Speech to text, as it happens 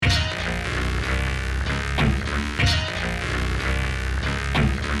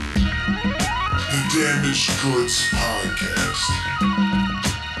Damaged Goods Podcast.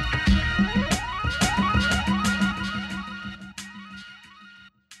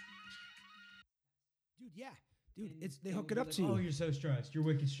 Dude, they hook it up to you. Oh, you're so stressed. You're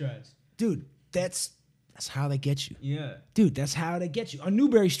wicked stressed. Dude, that's how they get you. Yeah. Dude, that's how they get you. On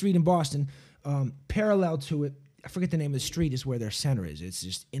Newbury Street in Boston, parallel to it, I forget the name of the street, is where their center is. It's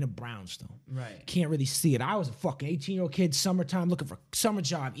just in a brownstone. Right. Can't really see it. I was a fucking 18-year-old kid, summertime, looking for a summer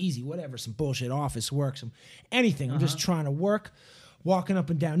job, easy, whatever, some bullshit, office work, some anything. I'm just trying to work, walking up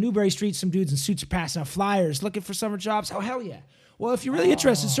and down Newbury Street. Some dudes in suits are passing out flyers, looking for summer jobs. Oh, hell yeah. Well, if you're really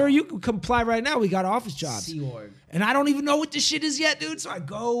interested, sir, you can come apply right now. We got office jobs. Sea Org. And I don't even know what this shit is yet, dude. So I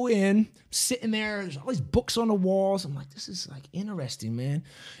go in, sitting there. There's all these books on the walls. I'm like, this is like interesting, man.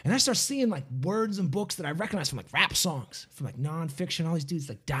 And I start seeing like words and books that I recognize from like rap songs, from like nonfiction. All these dudes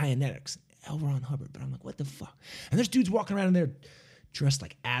like Dianetics, L. Ron Hubbard. But I'm like, what the fuck? And there's dudes walking around in there dressed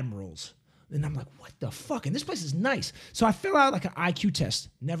like admirals. And I'm like, what the fuck? And this place is nice. So I fill out like an IQ test.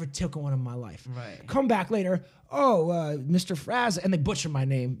 Never took one in my life. Right. Come back later. Mr. Frazik. And they butcher my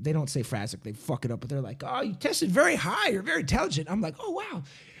name. They don't say Frazik. They fuck it up. But they're like, oh, you tested very high. You're very intelligent. I'm like, oh, wow.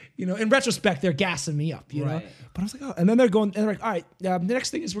 You know, in retrospect, they're gassing me up, you know? But I was like, oh. And then they're going, and they're like, all right, the next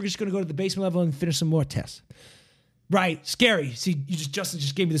thing is we're just going to go to the basement level and finish some more tests. Right, scary. See, Justin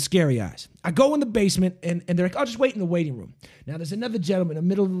just gave me the scary eyes. I go in the basement, and they're like, "Oh, just wait in the waiting room." Now, there's another gentleman, a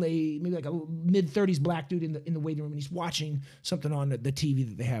maybe like a mid-30s black dude in the waiting room, and he's watching something on the TV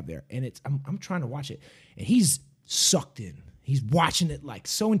that they have there. And I'm trying to watch it, and he's sucked in. He's watching it like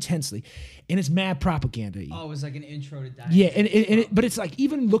so intensely, and it's mad propaganda. Oh, it was like an intro to Dianetics. Yeah, but it's like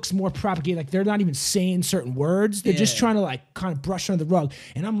even looks more propaganda. Like they're not even saying certain words. They're just trying to like kind of brush under the rug.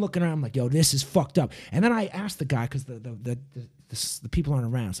 And I'm looking around, I'm like, yo, this is fucked up. And then I asked the guy, because the people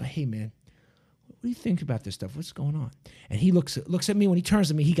aren't around. So, hey man, what do you think about this stuff? What's going on? And he looks at me. When he turns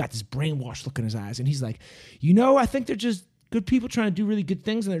to me, he got this brainwashed look in his eyes, and he's like, I think they're just good people trying to do really good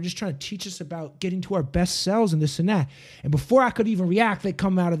things, and they're just trying to teach us about getting to our best selves and this and that. And before I could even react, they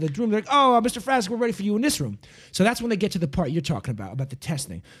come out of the room. They're like, oh, Mr. Frazik, we're ready for you in this room. So that's when they get to the part you're talking about the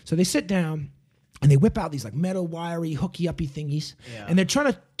testing. So they sit down, and they whip out these like metal, wiry, hooky-uppy thingies. Yeah. And they're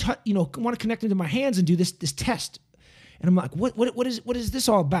trying to, want to connect them to my hands and do this test. And I'm like, what is this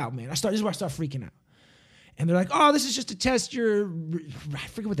all about, man? This is where I start freaking out. And they're like, oh, this is just to test your, I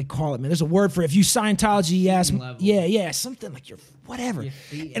forget what they call it, man. There's a word for it. If you Scientology, yes. Yeah, something like your whatever.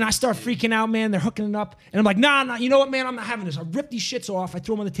 And I start freaking out, man. They're hooking it up. And I'm like, nah, you know what, man? I'm not having this. I rip these shits off. I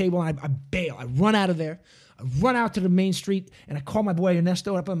throw them on the table, and I bail. I run out of there. I run out to the main street, and I call my boy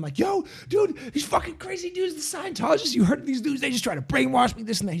Ernesto up. I'm like, yo, dude, these fucking crazy dudes, the Scientologists, you heard of these dudes? They just try to brainwash me,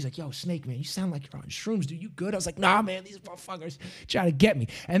 this and that. He's like, yo, Snake, man, you sound like you're on shrooms, dude. You good? I was like, nah, man, these motherfuckers trying to get me.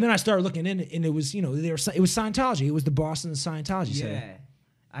 And then I started looking in, and it was, it was Scientology. It was the Boston Scientology Center. Yeah.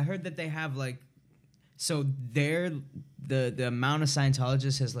 I heard that they have, like, so the amount of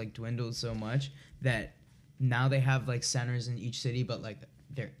Scientologists has, like, dwindled so much that now they have, like, centers in each city, but, like,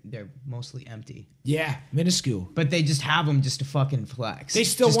 they're mostly empty. Yeah, minuscule. But they just have them just to fucking flex. They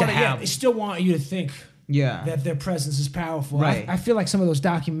still want you to think that their presence is powerful. Right. I feel like some of those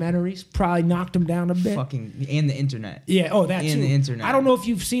documentaries probably knocked them down a bit. And the internet. Yeah, that and too. The internet. I don't know if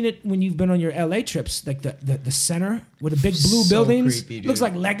you've seen it when you've been on your LA trips, like the center with the big blue buildings. Creepy, dude. Looks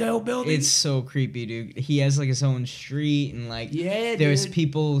like Lego buildings. It's so creepy, dude. He has like his own street, and like there's dude.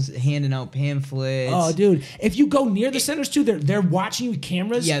 people handing out pamphlets. Oh, dude! If you go near the centers too, they're watching you with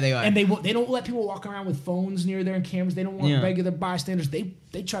cameras. Yeah, they are. And they don't let people walk around with phones near there and cameras. They don't want regular bystanders.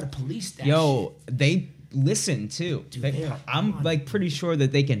 They try to police that. Yo, they listen too. Dude, I'm like pretty sure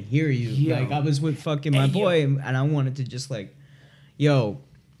that they can hear you. Yo. Like I was with fucking my boy, and I wanted to just like,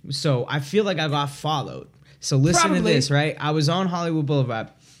 so I feel like I got followed. So listen to this, right? I was on Hollywood Boulevard.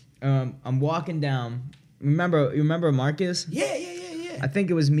 I'm walking down. You remember Marcus? Yeah. I think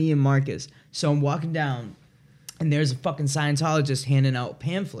it was me and Marcus. So I'm walking down, and there's a fucking Scientologist handing out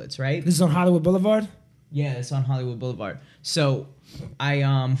pamphlets, right? This is on Hollywood Boulevard? Yeah, it's on Hollywood Boulevard. So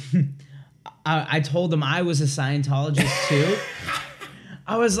I told him I was a Scientologist too.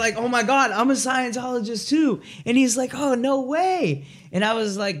 I was like, oh my God, I'm a Scientologist too. And he's like, oh, no way. And I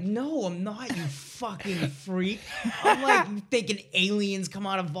was like, no, I'm not, you fucking freak. I'm like thinking aliens come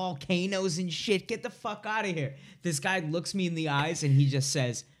out of volcanoes and shit. Get the fuck out of here. This guy looks me in the eyes and he just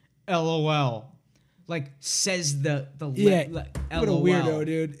says, LOL. Like, says the LOL. What a weirdo,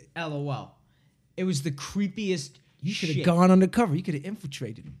 dude. LOL. It was the creepiest. You should have gone undercover. You could have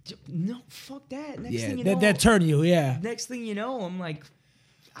infiltrated him. No, fuck that. Next thing you know, that turned you, Next thing you know, I'm like,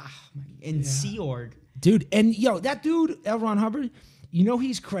 Sea Org. Dude, and that dude, L. Ron Hubbard,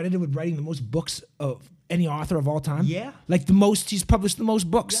 he's credited with writing the most books of any author of all time? Yeah. Like he's published the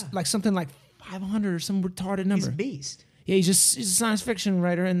most books. Yeah. Like something like 500 or some retarded He's a number. beast. Yeah, he's a science fiction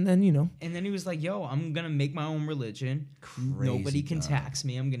writer, and then And then he was like, yo, I'm going to make my own religion. Nobody can dog. tax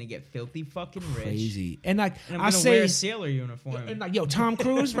me. I'm going to get filthy fucking rich. crazy. And like And I'm I going to wear say, a sailor uniform. and like, yo, Tom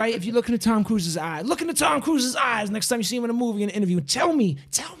Cruise, right? If you look into Tom Cruise's eyes, look into Tom Cruise's eyes next time you see him in a movie, in an interview, and tell me,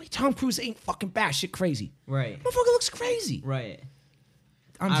 Tom Cruise ain't fucking batshit crazy. Right. Motherfucker looks crazy. Right.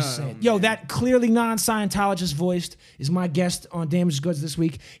 I'm I just don't saying. know, Yo, man. that clearly non-Scientologist voiced is my guest on Damaged Goods this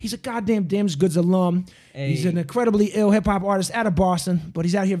week. He's a goddamn Damaged Goods alum. He's Hey. an incredibly ill hip-hop artist out of Boston, but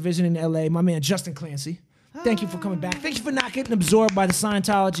he's out here visiting L.A. My man, Justin Clancy. Thank you for coming back. Thank you for not getting absorbed by the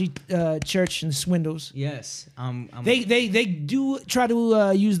Scientology church and the swindles. Yes. They do try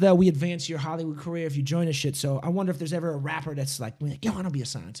to use the "we advance your Hollywood career if you join this shit." So I wonder if there's ever a rapper that's like, "Yo, I want to be a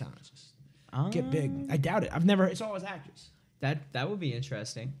Scientologist, get big." I doubt it. I've never. It's always actors That would be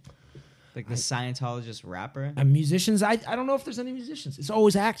interesting. Like the Scientologist rapper. and musicians. I don't know if there's any musicians. It's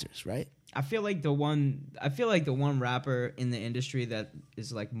always actors, right? I feel like the one rapper in the industry that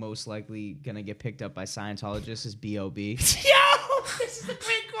is like most likely gonna get picked up by Scientologists is B.O.B. Yo, this is a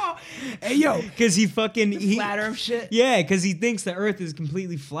great call. Hey, yo, Because he flat Earth shit. Yeah, because he thinks the Earth is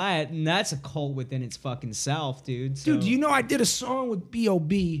completely flat, and that's a cult within its fucking self, dude. So, Dude, you know I did a song with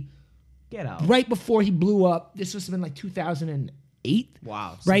B.O.B. get out. right before he blew up. This must have been like 2008.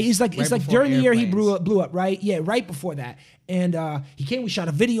 Wow. Right? So It's like before during the year he airplanes. blew up, right? Yeah, right before that. And he came, we shot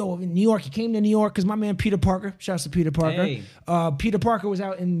a video in New York. He came to New York because my man Peter Parker, shouts to Peter Parker. Hey. Peter Parker was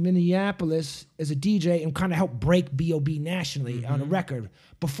out in Minneapolis as a DJ and kind of helped break B.O.B. nationally on a record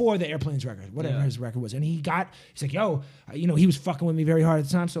before the Airplanes record, whatever Yeah. his record was. And he's like, yo, he was fucking with me very hard at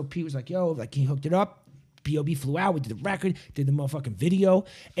the time. So Pete was like, yo, like he hooked it up. B.O.B. flew out. We did the record, did the motherfucking video,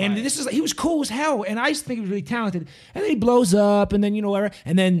 and Right. this is like, he was cool as hell. And I used to think he was really talented. And then he blows up, and then whatever.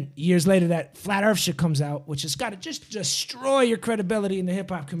 And then years later, that flat Earth shit comes out, which has got to just destroy your credibility in the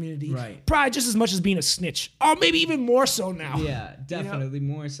hip hop community. Right. Probably just as much as being a snitch, or maybe even more so now. Yeah, definitely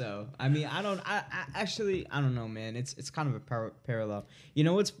more so. I mean, I don't know, man. It's kind of a parallel. You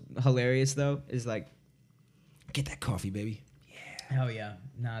know what's hilarious though is like, Get that coffee, baby. hell yeah,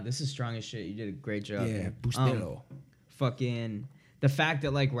 nah, this is strong as shit. You did a great job. Yeah, man. Bustelo. Fucking the fact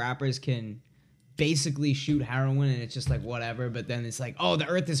that like rappers can basically shoot heroin and it's just like whatever, but then it's like, oh, the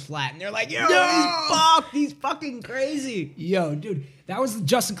Earth is flat, and they're like, yo, he's fucking crazy. Yo, dude, that was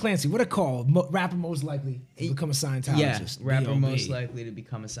Justin Clancy. What a call. Rapper most likely to become a Scientologist. Yeah, rapper B.O.B. most likely to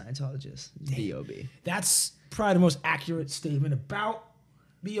become a Scientologist. B.O.B. That's probably the most accurate statement about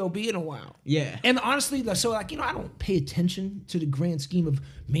B.O.B. in a while. Yeah. And honestly, so like, I don't pay attention to the grand scheme of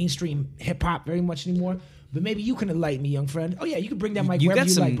mainstream hip hop very much anymore. But maybe you can enlighten me, young friend. Oh yeah, you can bring that mic wherever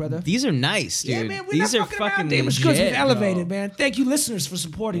you like, brother. These are nice, dude. Yeah, man, we're These not are fucking around. fucking Damaged legit, Goods. We've elevated, bro. man. Thank you, listeners, for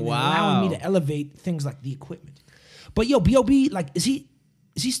supporting and Wow. allowing me to elevate things like the equipment. But yo, B.O.B., like, is he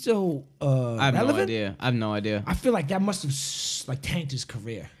still I have relevant? no idea. I have no idea. I feel like that must have like tanked his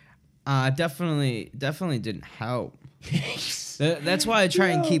career. Definitely didn't help. That's why I try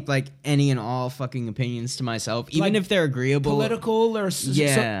and keep like any and all fucking opinions to myself, even Like, if they're agreeable. Political or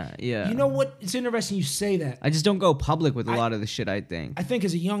Yeah. You know what? It's interesting you say that. I just don't go public with a lot of the shit I think. I think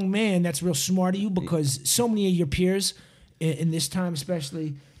as a young man, that's real smart of you because so many of your peers in this time,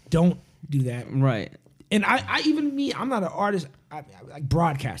 especially, don't do that. Right. And I even me, I'm not an artist. I like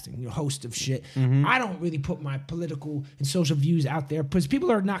broadcasting, host of shit. I don't really put my political and social views out there because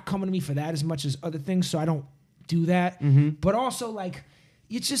people are not coming to me for that as much as other things. So I don't do that. But also, like,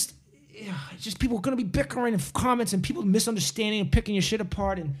 it's just people are gonna be bickering and comments and people misunderstanding and picking your shit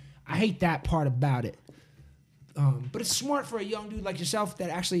apart. And I hate that part about it. But it's smart for a young dude like yourself that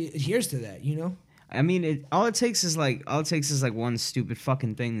actually adheres to that. I mean, all it takes is like one stupid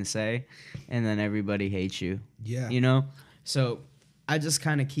fucking thing to say, and then everybody hates you. Yeah. So I just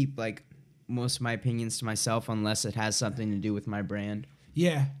kind of keep like most of my opinions to myself unless it has something to do with my brand.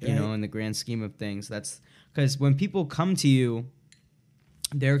 Yeah. In the grand scheme of things, that's because when people come to you,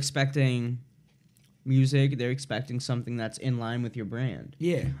 they're expecting music, they're expecting something that's in line with your brand.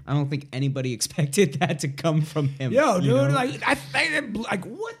 Yeah. I don't think anybody expected that to come from him. Yo, dude, you know? like I think like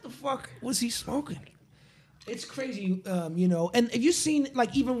what the fuck was he smoking? It's crazy, And have you seen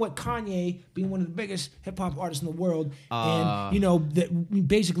like even what Kanye being one of the biggest hip hop artists in the world, and that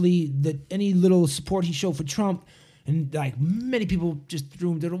basically any little support he showed for Trump, and like many people just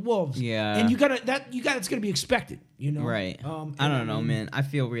threw him to the wolves. Yeah. And it's gonna be expected, Right. I don't know, man. I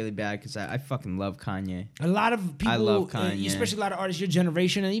feel really bad because I fucking love Kanye. A lot of people, I love Kanye. especially a lot of artists your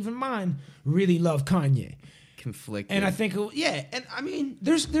generation and even mine, really love Kanye. Conflicted. And I think, and I mean,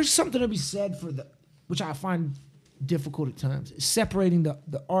 there's something to be said for which I find difficult at times, separating the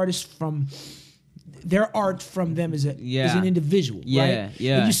artist from their art from them as Yeah. an individual. Yeah, right?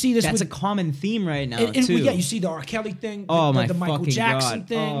 yeah. And you see this That's with a common theme right now and too. yeah, you see the R. Kelly thing, Oh, my the Michael fucking Jackson God.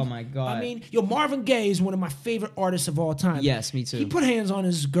 thing. Oh, my God. I mean, Marvin Gaye is one of my favorite artists of all time. Yes, me too. He put hands on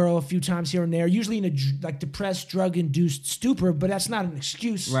his girl a few times here and there, usually in a like depressed, drug-induced stupor, but that's not an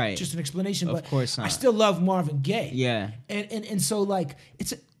excuse, Right. Just an explanation. Of but course not. I still love Marvin Gaye. Yeah. And so like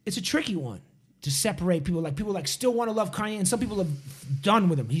it's a tricky one to separate people. Like people like still want to love Kanye, and some people are done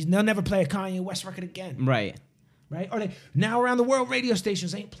with him. They'll never play a Kanye West record again. Right. Right? Or they now around the world radio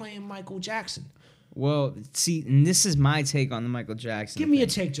stations ain't playing Michael Jackson. Well, see, and this is my take on the Michael Jackson. Give me a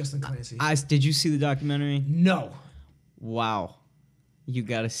thing. take, Justin Clancy. Did you see the documentary? No. Wow. You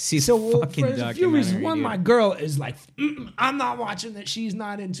gotta see the So fucking for documentary. a few reasons. One, dude. my girl is like, I'm not watching that. She's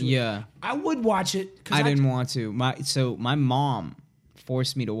not into it. Yeah. I would watch it because I didn't want to. My mom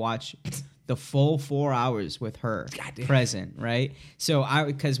forced me to watch the full 4 hours with her Goddamn. present, right? So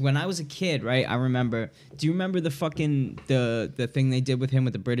because when I was a kid, right, I remember. Do you remember the fucking the thing they did with him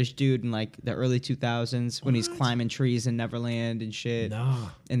with the British dude in like the early 2000s when he's What? climbing trees in Neverland and shit? Nah.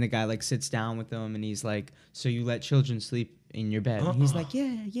 And the guy like sits down with them and he's like, "So you let children sleep in your bed?" And he's like, "Yeah,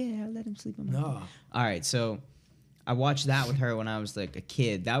 I let him sleep in my bed." No. All right, so I watched that with her when I was like a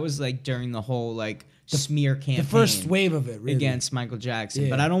kid. That was like during the whole like smear campaign. The first wave of it, really. Against Michael Jackson. Yeah.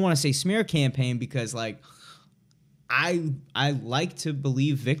 But I don't want to say smear campaign because like I like to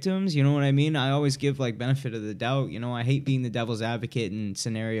believe victims, you know what I mean? I always give like benefit of the doubt. You know, I hate being the devil's advocate in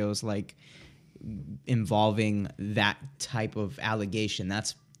scenarios like involving that type of allegation.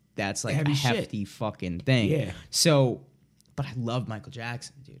 That's like Heavy a shit. hefty fucking thing. Yeah. So, but I love Michael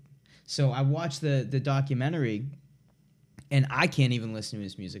Jackson, dude. So I watched the documentary and I can't even listen to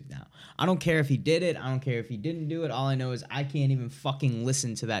his music now. I don't care if he did it. I don't care if he didn't do it. All I know is I can't even fucking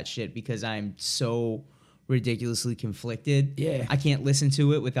listen to that shit because I'm so ridiculously conflicted. Yeah. I can't listen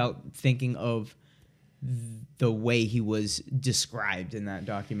to it without thinking of the way he was described in that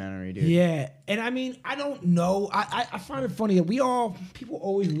documentary, dude. Yeah, and I mean, I don't know. I find it funny that people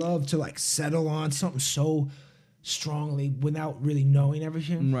always love to like settle on something so strongly without really knowing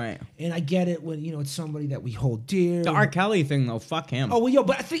everything. Right. And I get it when, it's somebody that we hold dear. The R. Kelly thing, though, fuck him. Oh, well,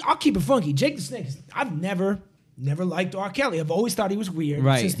 but I think I'll keep it funky. Jake the Snake, I've never liked R. Kelly. I've always thought he was weird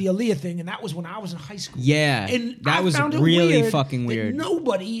since the Aaliyah thing, and that was when I was in high school. Yeah, And that I was found it really weird fucking that weird.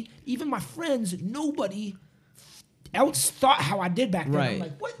 Nobody, even my friends, nobody else thought how I did back then. Right. I'm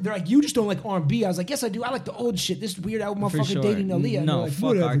like, what? They're like, you just don't like R&B. I was like, yes, I do. I like the old shit. This weird old motherfucker sure. dating Aaliyah. And No, they're like, fuck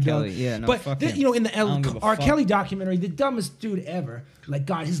whatever, R. Kelly. dog. Yeah, no, but fuck then, him. in the I don't give a R. fuck. Kelly documentary, the dumbest dude ever. Like,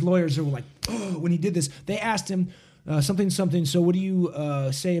 God, his lawyers are like, oh, when he did this, they asked him something. So what do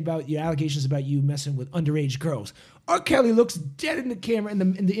you say about your allegations about you messing with underage girls? R. Kelly looks dead in the camera in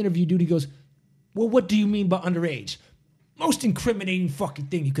the interview, dude. He goes, well, what do you mean by underage? Most incriminating fucking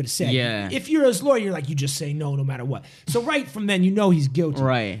thing you could have said. Yeah. If you're his lawyer, you're like, you just say no matter what. So right from then, he's guilty.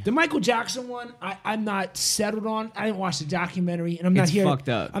 Right. The Michael Jackson one, I'm not settled on. I didn't watch the documentary, and I'm not It's here. fucked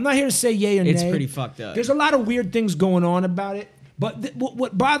up. I'm not here to say yay or nay. It's pretty fucked up. There's a lot of weird things going on about it. But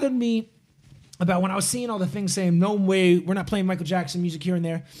what bothered me about when I was seeing all the things saying, no way, we're not playing Michael Jackson music here and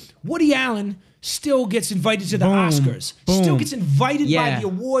there, Woody Allen still gets invited to the Oscars. Boom. Still gets invited by Yeah. the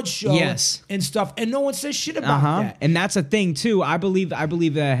award show Yes. and stuff, and no one says shit about that. And that's a thing too. I believe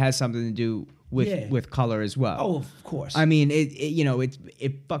that has something to do with Yeah. with color as well. Oh, of course. I mean,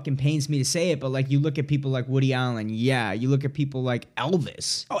 it fucking pains me to say it, but like you look at people like Woody Allen, yeah. You look at people like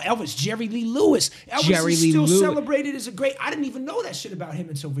Elvis. Oh, Elvis, Jerry Lee Lewis. Elvis Jerry is Lee still Lewis. celebrated as a great. I didn't even know that shit about him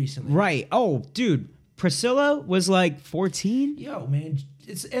until recently. Right. Oh, dude. Priscilla was like 14. Yo, man,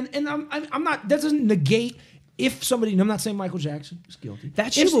 it's and I'm not. That doesn't negate if somebody. And I'm not saying Michael Jackson is guilty.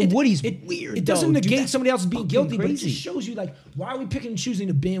 That shit If- with it- Woody's it, weird, It doesn't though, dude. negate That's somebody else being fucking guilty, but it crazy. just shows you like why are we picking and choosing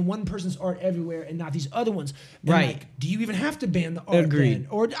to ban one person's art everywhere and not these other ones? And, Right. Like, do you even have to ban the art? Agreed. Then?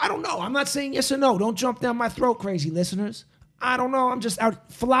 Or I don't know. I'm not saying yes or no. Don't jump down my throat, crazy listeners. I don't know. I'm just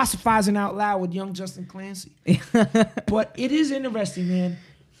out philosophizing out loud with young Justin Clancy. But it is interesting, man.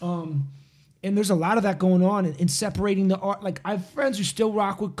 And there's a lot of that going on in separating the art. Like, I have friends who still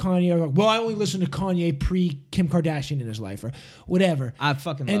rock with Kanye. Are like, well, I only listen to Kanye pre-Kim Kardashian in his life or whatever. I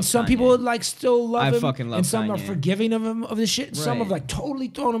fucking love And some Kanye. people like still love I him. fucking love And some are Kanye. forgiving of him of this shit. And some Right. have like totally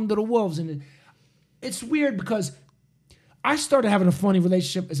thrown him to the wolves. And it's weird because I started having a funny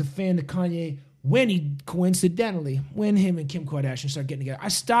relationship as a fan to Kanye when him and Kim Kardashian started getting together. I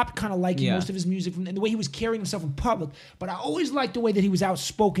stopped kind of liking Yeah. most of his music and the way he was carrying himself in public, but I always liked the way that he was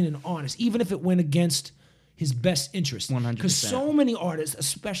outspoken and honest, even if it went against his best interest. 100%. Because so many artists,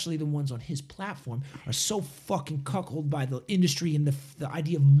 especially the ones on his platform, are so fucking cuckolded by the industry and the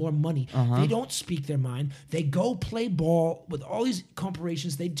idea of more money. They don't speak their mind. They go play ball with all these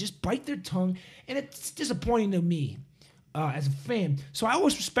corporations. They just bite their tongue, and it's disappointing to me as a fan. So I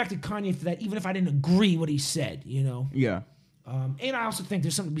always respected Kanye for that, even if I didn't agree what he said, you know? Yeah. And I also think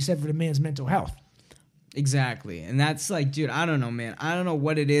there's something to be said for the man's mental health. Exactly. And that's like, dude, I don't know, man. I don't know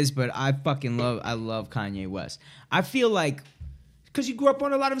what it is, but I love Kanye West. I feel like Because you grew up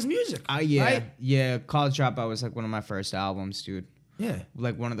on a lot of his music. Right? Yeah. College Dropout was like one of my first albums, dude. Yeah.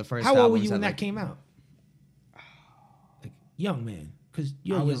 Like one of the first How albums. old were you when that like, came out? Like young man. Because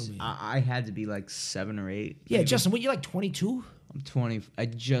you're a young man. I had to be like 7 or 8. Yeah, maybe. Justin, what, you like 22? I'm 20. I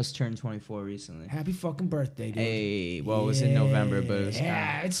just turned 24 recently. Happy fucking birthday, dude. Hey, well, it was in November, but it was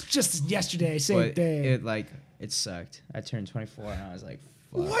Yeah, it's just yesterday, same but thing. it sucked. I turned 24 and I was like,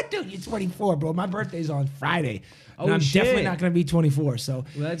 fuck. What, dude? You're 24, bro. My birthday's on Friday. Oh, and I'm shit. definitely not going to be 24, so.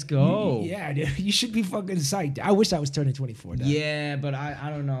 Let's go. Yeah, dude. You should be fucking psyched. I wish I was turning 24, dog. Yeah, but I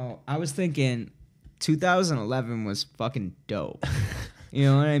don't know. I was thinking 2011 was fucking dope. You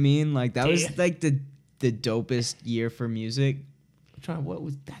know what I mean? Like that was like the dopest year for music. What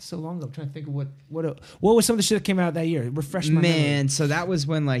was that so long ago? I'm trying to think of what was some of the shit that came out that year? Refresh my memory. Man, so that was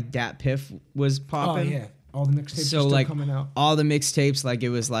when like Dat Piff was Oh popping. yeah, all the mixtapes are So still like coming out. all the mixtapes, like it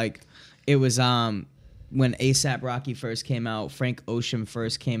was when ASAP Rocky first came out, Frank Ocean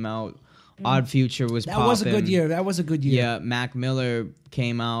first came out, Odd Future was That popping. was a good year. That was a good year. Yeah, Mac Miller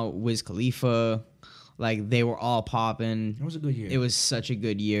came out, Wiz Khalifa, like they were all popping. That was a good year. It was such a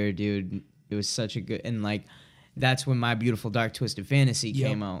good year, dude. It was such a good, and like that's when My Beautiful Dark Twisted Fantasy Yep,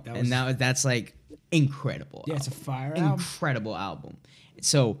 came out, that and was- that's like incredible. Yeah, it's a fire album. incredible album.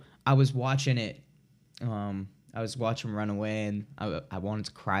 So I was watching it. I was watching Runaway, and I wanted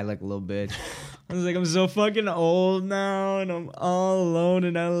to cry like a little bitch. I was like, I'm so fucking old now, and I'm all alone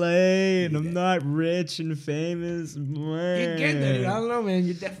in LA, and I'm not rich and famous. You're getting there. I don't know, man.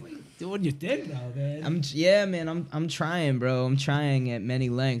 You're definitely doing your thing now, man. I'm trying, bro. I'm trying at many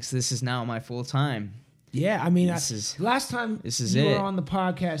lengths. This is now my full time. Yeah, I mean, last time this is you it. were on the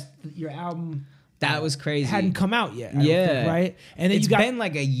podcast, your album That was crazy. hadn't come out yet. I don't Yeah. think, right? And then It's you got. been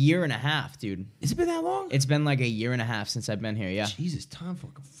like a year and a half, dude. Has it been that long? It's been like a year and a half since I've been here. Yeah. Jesus, time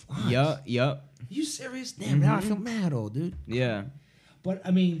fucking flies. Yup. You serious? Damn, now I feel mad, old dude. Yeah. But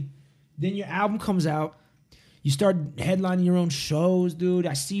I mean, then your album comes out. You start headlining your own shows, dude.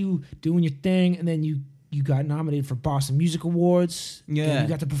 I see you doing your thing, and then you got nominated for Boston Music Awards. Yeah. And you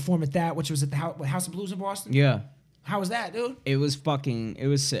got to perform at that, which was at the House of Blues in Boston. Yeah. How was that, dude? It was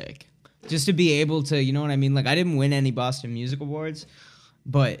sick. Just to be able to, you know what I mean? Like, I didn't win any Boston Music Awards,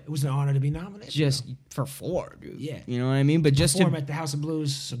 but It was an honor to be nominated. just for 4, dude. Yeah. You know what I mean? But just perform to, at the House of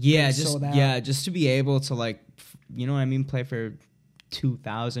Blues. So yeah, they just, sold out. yeah, just to be able to, like, you know what I mean? Play for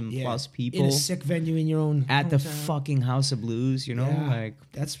 2,000 Yeah. plus in people a sick venue in your own at the hometown. fucking House of Blues, you know? Yeah. Like,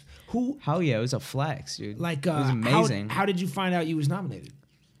 That's who. hell yeah, it was a flex, dude. Like, it was amazing. How did you find out you was nominated?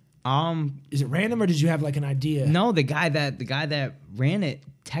 Um, Is it random or did you have like an idea? No, the guy that ran it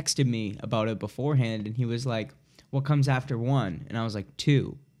texted me about it beforehand, and he was like, "What comes after 1?" And I was like,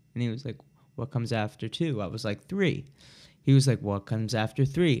 2. And he was like, "What comes after 2?" I was like, 3. He was like, "What comes after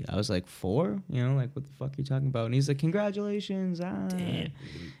 3?" I was like, 4. You know, like, what the fuck are you talking about? And he's like, "Congratulations!" Damn.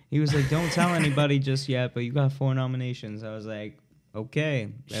 He was like, "Don't tell anybody just yet, but you got 4 nominations." I was like, "Okay,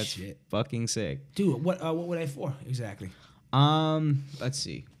 that's Shit. fucking sick." Dude, what were they for exactly? Let's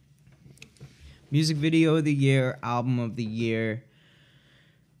see. Music video of the year, album of the year,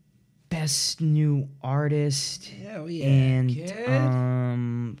 best new artist, Hell yeah, and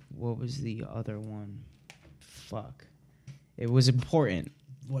kid. what was the other one? Fuck, it was important.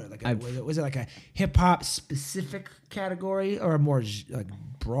 What, like I- was it like a hip hop specific category or a more like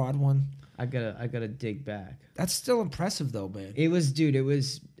broad one? I gotta dig back. That's still impressive though, man. It was, dude. It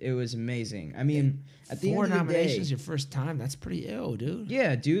was amazing. I mean, at the 4 end of the nominations day, your first time. That's pretty ill, dude.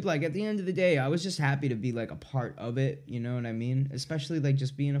 yeah, dude. Like at the end of the day, I was just happy to be like a part of it. You know what I mean? Especially like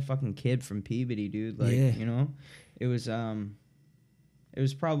just being a fucking kid from Peabody, dude. Like, Yeah. you know, it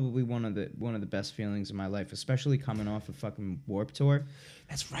was probably one of the best feelings of my life, especially coming off a fucking Warped Tour.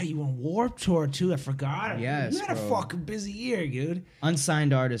 That's right. You on Warped Tour too. I forgot. Yes, you had a bro. fucking busy year, dude.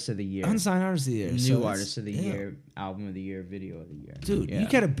 Unsigned Artist of the Year, Unsigned Artist of the Year, New so that's- Artist of the yeah. Year, Album of the Year, Video of the Year. Dude, Yeah. you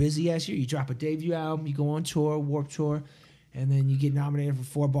got a busy ass year. You drop a debut album, you go on tour, Warped Tour, and then you get nominated for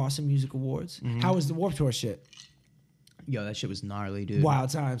 4 Boston Music Awards. Mm-hmm. How was the Warped Tour shit? Yo, that shit was gnarly, dude. Wild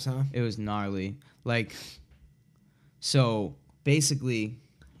times, huh? It was gnarly. Like, so basically,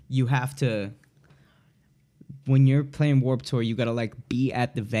 you have to when you're playing Warped Tour, you gotta like be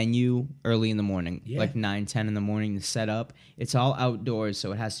at the venue early in the morning, Yeah. like 9, 10 in the morning to set up. It's all outdoors,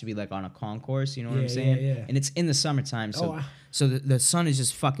 so it has to be like on a concourse. You know what I'm Yeah, saying? yeah, yeah. And it's in the summertime, so Oh, wow. so the sun is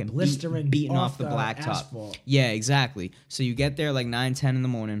just fucking Blistering beating off off the the blacktop. asphalt. Yeah, exactly. So you get there like 9, 10 in the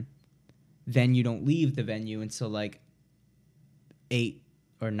morning, then you don't leave the venue until like 8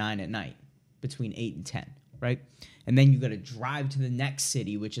 or 9 at night, between 8 and 10, right? And then you got to drive to the next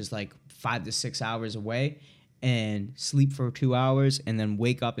city, which is like 5 to 6 hours away, and sleep for 2 hours, and then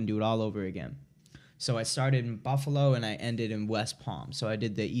wake up and do it all over again. So I started in Buffalo and I ended in West Palm. So I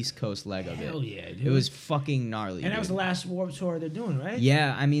did the East Coast leg of it. Hell yeah, dude. It was fucking gnarly. And that was the dude. last Warped Tour they're doing, right?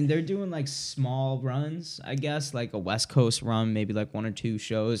 Yeah, I mean they're doing like small runs, I guess, like a West Coast run, maybe like 1 or 2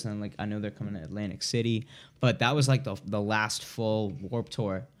 shows, and like I know they're coming to Atlantic City, but that was like the last full Warped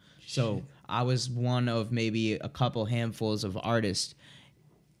Tour. So I was one of maybe a couple handfuls of artists.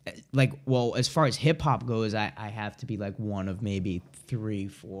 Like, well, as far as hip hop goes, I have to be like one of maybe 3,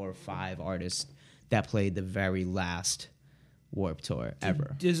 4, 5 artists that played the very last Warped Tour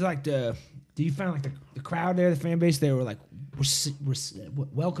ever. There's like do you find like the crowd there, the fan base, they were like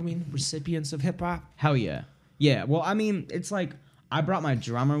welcoming recipients of hip hop? Hell yeah. Yeah, well, I mean, it's like I brought my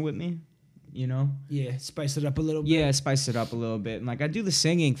drummer with me, you know? Yeah, spice it up a little bit. Yeah, spice it up a little bit. And like I do the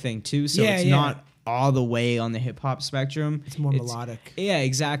singing thing too, so Yeah, it's yeah. not all the way on the hip hop spectrum. It's more melodic. Yeah,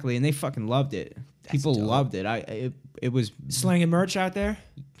 exactly. And they fucking loved it. People dope. loved it. It was Slanging merch out there.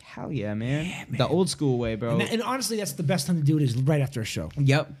 hell yeah, man. Yeah, man. The old school way, bro. And honestly, that's the best time to do it is right after a show.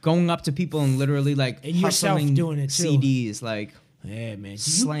 Yep, going up to people and literally like And yourself hustling doing it, too. CDs, like Yeah, man.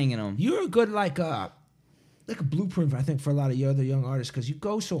 slanging them. You're a good like a blueprint, I think, for a lot of other young artists because you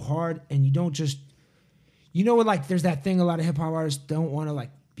go so hard and you don't just, like there's that thing a lot of hip hop artists don't want to like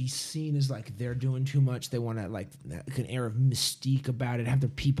be seen as like they're doing too much. They want to like an air of mystique about it, have their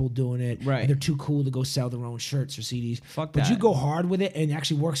people doing it. Right. And they're too cool to go sell their own shirts or CDs. Fuck but that. you go hard with it and it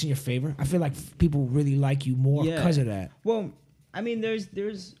actually works in your favor. I feel like people really like you more Yeah. because of that. Well, I mean, there's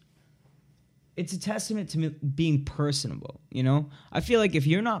it's a testament to me being personable, you know? I feel like if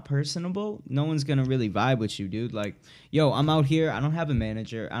you're not personable, no one's going to really vibe with you, dude. Like, yo, I'm out here. I don't have a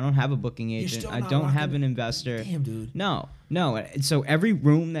manager. I don't have a booking agent. still I not don't have rocking- an investor. Damn, dude. No. And so every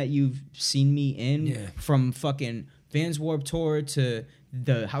room that you've seen me in, Yeah. from fucking Vans Warped Tour to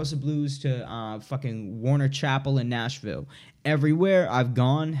the House of Blues to fucking Warner Chapel in Nashville, everywhere I've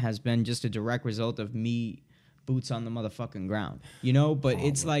gone has been just a direct result of me boots on the motherfucking ground, you know? But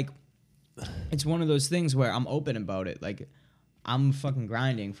it's like, it's one of those things where I'm open about it. Like, I'm fucking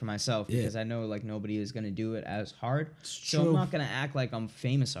grinding for myself because I know like nobody is gonna do it as hard. So I'm true. not gonna act like I'm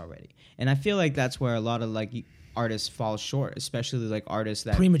famous already. And I feel like that's where a lot of like artists fall short, especially like artists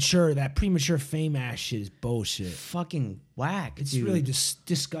that premature fame ass shit is bullshit. fucking whack. It's dude. really just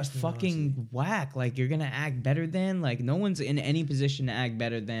disgusting. fucking honestly. whack. Like, you're gonna act better than, like, no one's in any position to act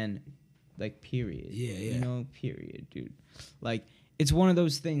better than, like, period. Yeah, yeah. You know, period, dude. Like, it's one of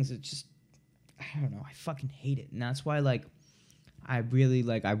those things that just, I don't know, I fucking hate it. And that's why, like, I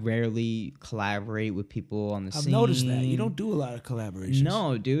rarely collaborate with people on the I've scene. noticed that you don't do a lot of collaborations.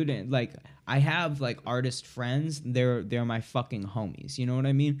 No, dude. And, like, I have like artist friends. They're my fucking homies. You know what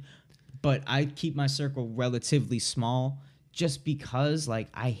I mean? But I keep my circle relatively small just because, like,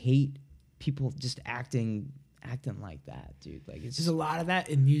 I hate people just acting like that, dude. Like, it's There's a lot of that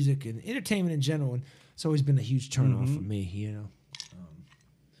in music and entertainment in general, and it's always been a huge turn off for me. You know,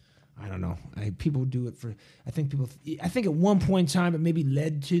 I don't know. People do it for. I think at one point in time it maybe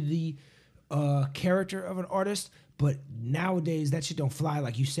led to the character of an artist, but nowadays that shit don't fly.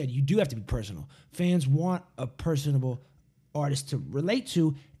 Like you said, you do have to be personal. Fans want a personable artist to relate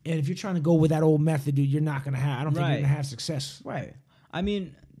to, and if you're trying to go with that old method, dude, you're not gonna have. I don't think you're Right. gonna have success. right. I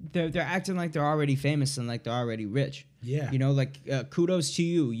mean, they're acting like they're already famous and like they're already rich. Yeah. You know, like, kudos to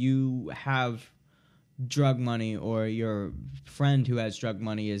you. You have drug money, or your friend who has drug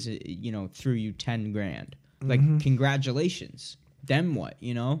money is, you know, threw you 10 grand. Like, congratulations. Then what,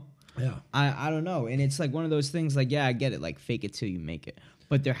 you know? Yeah. I don't know. And it's like one of those things, like, yeah, I get it. Like, fake it till you make it.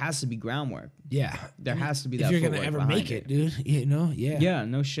 But there has to be groundwork. Yeah. There has to be If that you're gonna footwork ever behind make it, dude, you know, yeah. Yeah,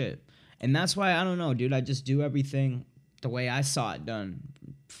 no shit. And that's why, I don't know, dude. I just do everything the way I saw it done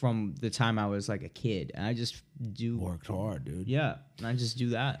from the time I was like a kid. And I just do. Worked hard, dude. Yeah. And I just do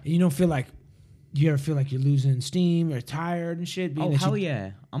that. You don't feel like you ever feel like you're losing steam or tired and shit? being Oh, that hell you-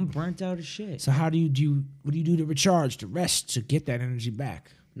 yeah. I'm burnt out as shit. So how do you what do you do to recharge, to rest, to get that energy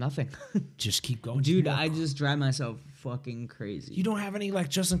back? Nothing. Just keep going, Dude, More I just drive myself fucking crazy. You don't have any like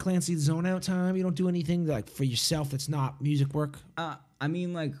Justin Clancy zone out time. You don't do anything like for yourself that's not music work. I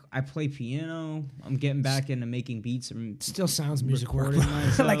mean, like, I play piano. I'm getting back into making beats. Still sounds music work. recording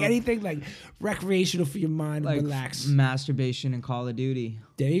myself. Like anything like recreational for your mind, like relax. masturbation and Call of Duty.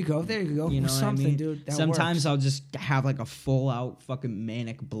 There you go. There you go. You know Something, what I mean? dude. That Sometimes works. I'll just have like a full out fucking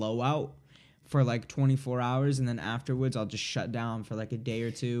manic blowout for like 24 hours, and then afterwards I'll just shut down for like a day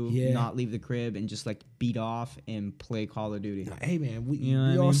or two, Yeah. not leave the crib, and just like beat off and play Call of Duty. Hey man, we, You know what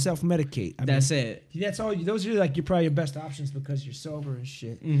we I all mean? self medicate. That's it. That's all. Those are like probably your best options because you're sober and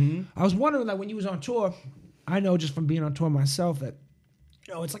shit. Mm-hmm. I was wondering, like, when you was on tour, I know just from being on tour myself that,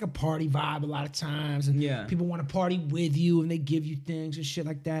 you know, it's like a party vibe a lot of times, and Yeah. people want to party with you, and they give you things and shit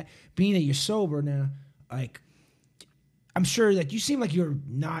like that. Being that you're sober now, like, I'm sure that you seem like you're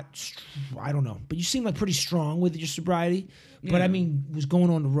not, I don't know, but you seem like pretty strong with your sobriety. But Yeah. I mean, was going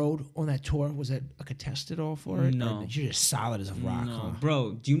on the road on that tour, was it like a test at all for it? No. Or you're just solid as a rock, No, huh?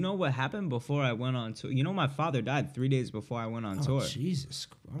 bro, do you know what happened before I went on tour? You know, my father died 3 days before I went on Oh, tour. Jesus.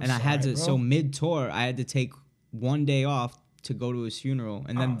 I'm And I had sorry, to, bro. so mid tour, I had to take one day off to go to his funeral.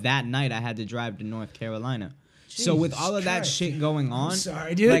 And then Oh. that night, I had to drive to North Carolina. So with Jesus all of that Christ. shit going on,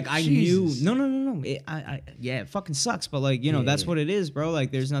 sorry, dude. like I Jesus. knew, no. Yeah, it fucking sucks, but like, you know, Yeah, that's yeah. what it is, bro.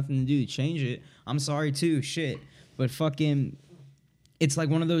 Like there's nothing to do to change it. I'm sorry too, shit. But fucking, it's like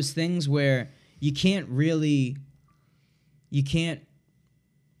one of those things where you can't really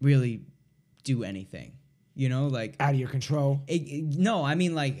do anything, you know, like Out of your control. no, I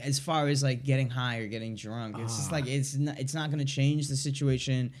mean like as far as like getting high or getting drunk, it's just like it's not gonna change the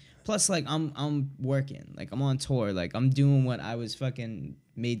situation. Plus, like I'm working, like I'm on tour, like I'm doing what I was fucking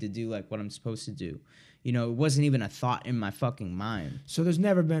made to do, like what I'm supposed to do. You know, it wasn't even a thought in my fucking mind. So there's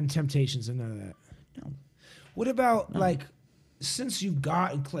never been temptations and none of that. No. What about like since you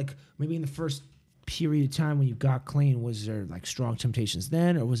got like maybe in the first period of time when you got clean, was there like strong temptations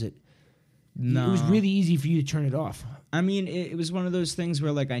then, or was it? No, It was really easy for you to turn it off. I mean, it was one of those things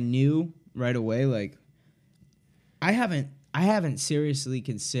where like I knew right away, like I haven't seriously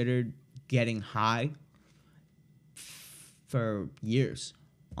considered getting high for years,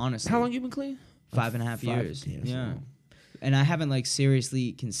 honestly. How long you been clean? 5.5 years. Yeah, Yeah. so- And I haven't like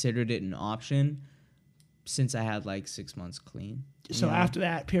seriously considered it an option since I had like 6 months clean. So Yeah. after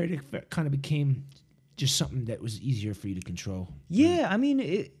that period, it kind of became just something that was easier for you to control. Yeah, I mean,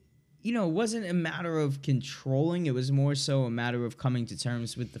 it wasn't a matter of controlling. It was more so a matter of coming to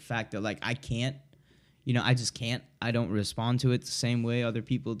terms with the fact that like I can't, I just can't. I don't respond to it the same way other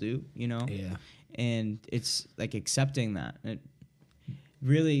people do, Yeah. And it's like accepting that. It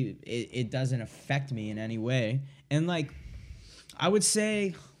really, it doesn't affect me in any way. And like, I would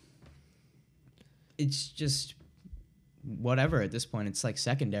say it's just whatever at this point. It's like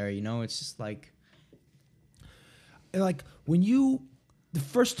secondary, It's just like, And like the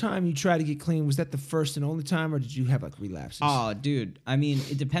first time you tried to get clean, was that the first and only time, or did you have like relapses? oh, dude. I mean,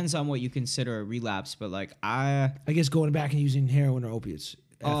 it depends on what you consider a relapse, but like I guess going back and using heroin or opiates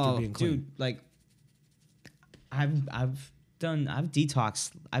after oh, being clean. dude, like I've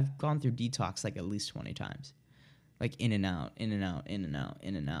detoxed. I've gone through detox like at least 20 times. Like in and out, in and out, in and out,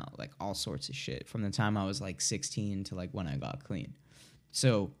 in and out, like all sorts of shit from the time I was like 16 to like when I got clean.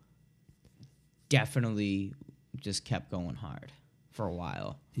 So definitely just kept going hard for a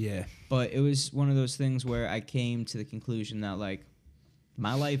while. Yeah. But it was one of those things where I came to the conclusion that like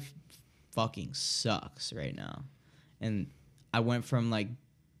my life fucking sucks right now. And I went from like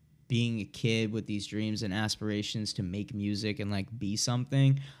being a kid with these dreams and aspirations to make music and like be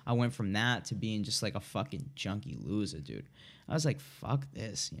something. I went from that to being just like a fucking junkie loser, dude. I was like, fuck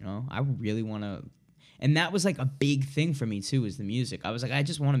this, I really want to. And that was like a big thing for me too, is the music. I was like, I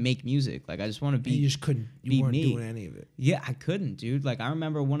just want to make music. Like I just want to be. You just couldn't. You be weren't me. doing any of it. Yeah, I couldn't, dude. Like I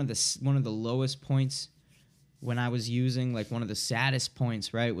remember one of the lowest points when I was using, like one of the saddest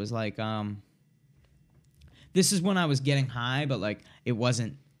points, right, was like this is when I was getting high, but like it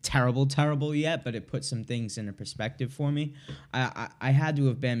wasn't terrible yet, but it put some things into perspective for me. I had to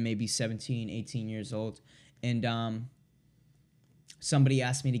have been maybe 17, 18 years old, and somebody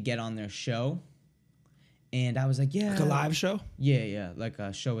asked me to get on their show. And I was like, yeah. Like a live show? Yeah, like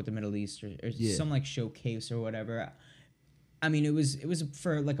a show at the Middle East or Yeah. some like showcase or whatever. I mean, it was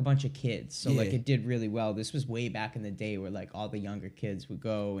for like a bunch of kids, so like Yeah. it did really well. This was way back in the day where like all the younger kids would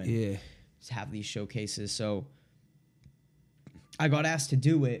go and Yeah. just have these showcases. So I got asked to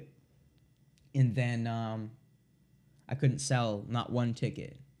do it, and then I couldn't sell not one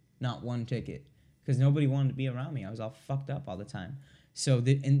ticket, because nobody wanted to be around me. I was all fucked up all the time. So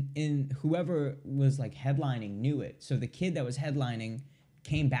and whoever was like headlining knew it. So the kid that was headlining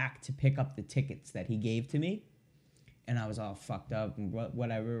came back to pick up the tickets that he gave to me, and I was all fucked up and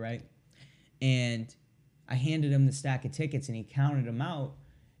whatever, right? And I handed him the stack of tickets, and he counted them out,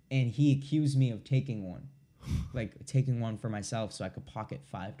 and he accused me of taking one, like taking one for myself so I could pocket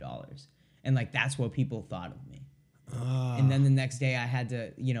 $5. And like that's what people thought of me. And then the next day I had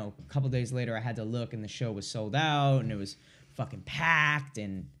to, you know, a couple days later I had to look, and the show was sold out, and it was fucking packed,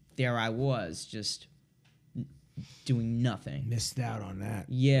 and there I was just doing nothing. Missed out on that.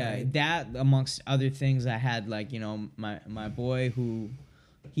 Yeah, right? that amongst other things, I had like, you know, my boy who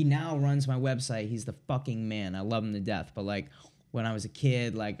he now runs my website. He's the fucking man. I love him to death. But like when I was a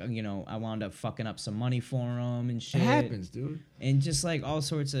kid, like, you know, I wound up fucking up some money for him and shit. It happens, dude. And just like all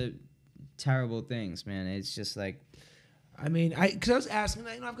sorts of terrible things, man. It's just like, I mean, because I was asking,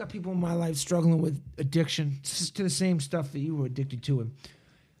 you know, I've got people in my life struggling with addiction to the same stuff that you were addicted to, and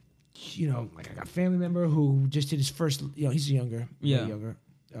you know, like I got a family member who just did his first, you know, he's younger, way younger.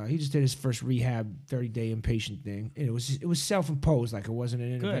 He just did his first rehab 30-day inpatient thing, and it was self-imposed, like it wasn't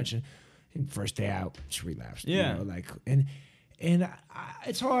an intervention. And first day out, just relapsed. Yeah, you know, like and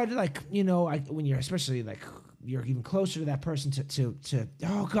it's hard, like, you know, when you're especially like you're even closer to that person to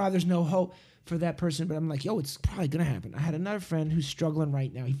oh God, there's no hope for that person, but I'm like, yo, it's probably gonna happen. I had another friend who's struggling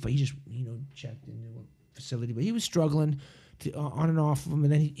right now. He just, you know, checked into a facility, but he was struggling on and off of him,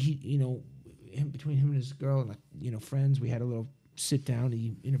 and then he you know, between him and his girl and like, you know, friends, we had a little sit down,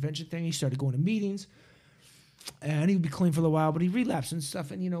 the intervention thing. He started going to meetings, and he would be clean for a little while, but he relapsed and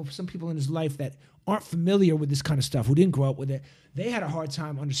stuff. And you know, some people in his life that aren't familiar with this kind of stuff, who didn't grow up with it, they had a hard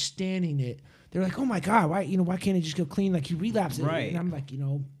time understanding it. They're like, oh my God, why can't he just go clean? Like he relapsed, right? And I'm like, you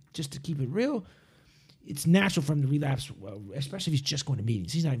know, just to keep it real, it's natural for him to relapse, especially if he's just going to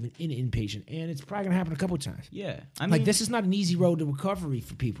meetings. He's not even in inpatient, and it's probably going to happen a couple of times. Yeah. I mean, like, this is not an easy road to recovery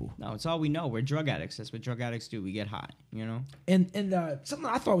for people. No, it's all we know. We're drug addicts. That's what drug addicts do. We get high, you know? And something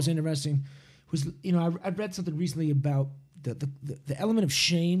I thought was interesting was, you know, I read something recently about the element of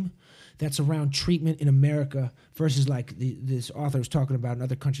shame that's around treatment in America versus like this author was talking about in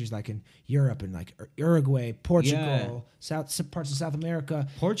other countries like in Europe and like Uruguay, Portugal, parts of South America.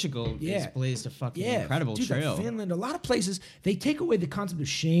 Portugal is blazed a fucking incredible trail. Like Finland, a lot of places, they take away the concept of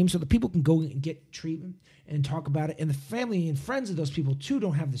shame so that people can go and get treatment and talk about it. And the family and friends of those people too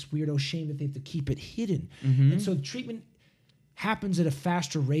don't have this weirdo shame that they have to keep it hidden. Mm-hmm. And so treatment happens at a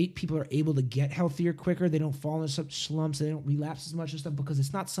faster rate. People are able to get healthier quicker. They don't fall into such slumps. They don't relapse as much and stuff because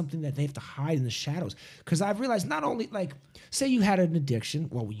it's not something that they have to hide in the shadows. Because I've realized not only, like, say you had an addiction.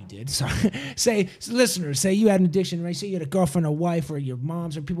 Well, you did. Sorry. Listeners, say you had an addiction, right? Say you had a girlfriend or wife or your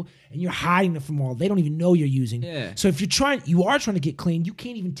moms or people, and you're hiding it from all. They don't even know you're using. Yeah. So if you are trying to get clean, you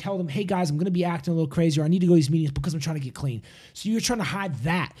can't even tell them, hey, guys, I'm going to be acting a little crazy, or I need to go to these meetings because I'm trying to get clean. So you're trying to hide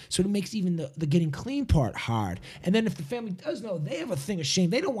that. So it makes even the getting clean part hard. And then if the family does know, they have a thing of shame.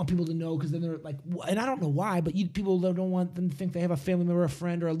 They don't want people to know because then they're like, and I don't know why, but people don't want them to think they have a family member, a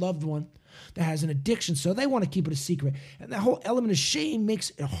friend, or a loved one that has an addiction, so they want to keep it a secret. And that whole element of shame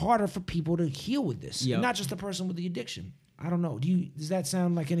makes it harder for people to heal with this, and not just the person with the addiction. I don't know. Does that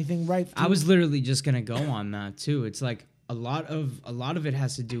sound like anything right? I was literally just gonna go on that too. It's like a lot of it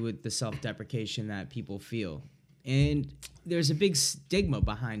has to do with the self-deprecation that people feel. And there's a big stigma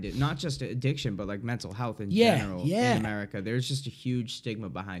behind it, not just addiction, but like mental health in general in America. There's just a huge stigma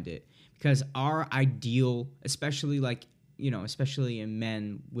behind it because our ideal, especially like, you know, especially in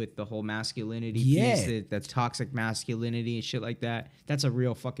men with the whole masculinity piece, that's toxic masculinity and shit like that. That's a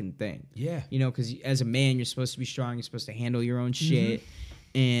real fucking thing. Yeah. You know, because as a man, you're supposed to be strong. You're supposed to handle your own shit.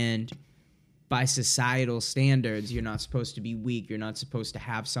 And by societal standards, you're not supposed to be weak. You're not supposed to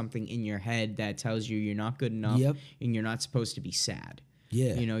have something in your head that tells you you're not good enough. And you're not supposed to be sad.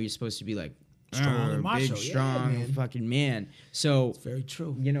 Yeah. You know, you're supposed to be like, strong, big, strong fucking man. So, it's very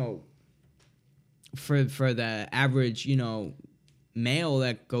true. You know, for the average, you know, male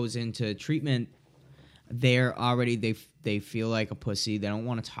that goes into treatment, they're already, they feel like a pussy. They don't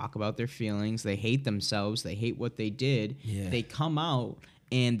want to talk about their feelings. They hate themselves. They hate what they did. Yeah. They come out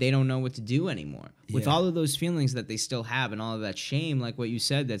and they don't know what to do anymore. Yeah. With all of those feelings that they still have and all of that shame, like what you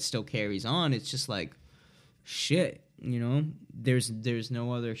said, that still carries on, it's just like, shit, you know, there's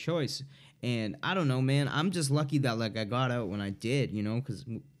no other choice. And I don't know, man, I'm just lucky that, like, I got out when I did, you know, because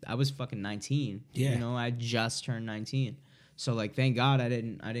I was fucking 19. Yeah. You know, I just turned 19. So, like, thank God I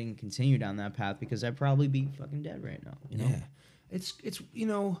didn't continue down that path because I'd probably be fucking dead right now, you know? Yeah. It's you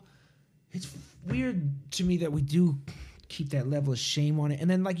know, it's weird to me that we do keep that level of shame on it. And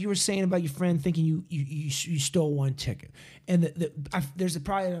then, like you were saying about your friend thinking you stole one ticket. And there's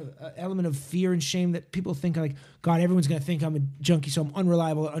probably an element of fear and shame that people think, like, God, everyone's going to think I'm a junkie, so I'm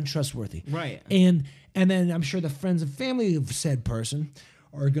unreliable and untrustworthy. Right. And then I'm sure the friends and family of said person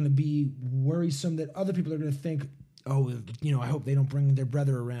are going to be worrisome, that other people are going to think, oh, you know, I hope they don't bring their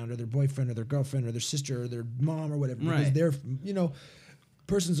brother around or their boyfriend or their girlfriend or their sister or their mom or whatever, because Right. they're, you know,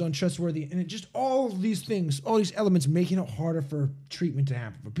 person's untrustworthy. And it just all these things, all these elements making it harder for treatment to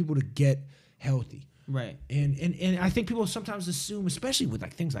happen, for people to get healthy. Right. And I think people sometimes assume, especially with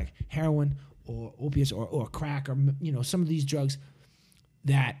like things like heroin or opiates or crack or, you know, some of these drugs,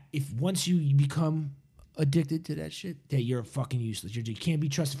 that if once you become addicted to that shit, that you're fucking useless. You can't be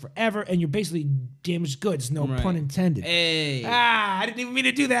trusted forever, and you're basically damaged goods. No Right. pun intended. Hey. I didn't even mean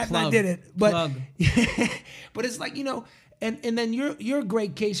to do that, and I Plug. did it. But Plug. but it's like, you know, and then you're a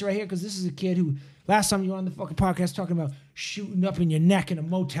great case right here, because this is a kid who last time you were on the fucking podcast talking about shooting up in your neck in a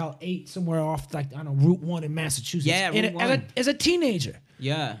Motel 8 somewhere off like I don't know, Route 1 in Massachusetts. Yeah, Route 1. As a teenager.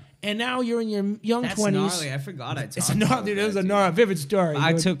 Yeah. And now you're in your young That's 20s. gnarly. I forgot I talked It's a gnarly, about dude. It that, was a dude. gnarly, vivid story.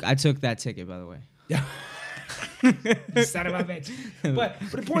 I dude. took that ticket, by the way. Son of a bitch. But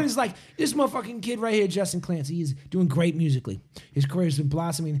the point is, like, this motherfucking kid right here, Justin Clancy, he's doing great musically. His career has been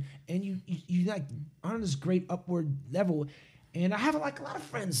blossoming, and you like on this great upward level. And I have like a lot of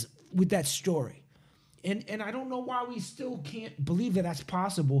friends with that story. And I don't know why we still can't believe that that's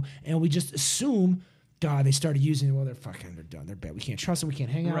possible, and we just assume, God, they started using it. Well, they're done. They're bad. We can't trust them. We can't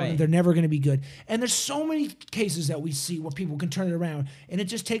hang out with them. Right. They're never going to be good. And there's so many cases that we see where people can turn it around, and it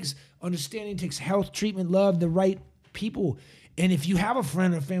just takes understanding, takes health, treatment, love, the right people. And if you have a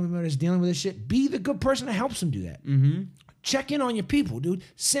friend or a family member that's dealing with this shit, be the good person that helps them do that. Mm-hmm. Check in on your people, dude.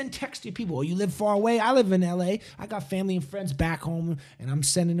 Send text to your people. Oh, you live far away? I live in LA. I got family and friends back home, and I'm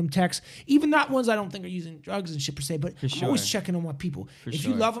sending them texts. Even not ones I don't think are using drugs and shit per se, but I'm always checking on my people. If you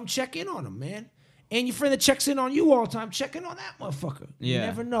sure. love them, check in on them, man. And your friend that checks in on you all the time, check in on that motherfucker. You Yeah.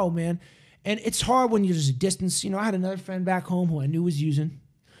 never know, man. And it's hard when there's a distance. You know, I had another friend back home who I knew was using.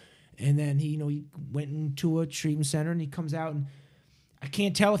 And then he went into a treatment center, and he comes out, and I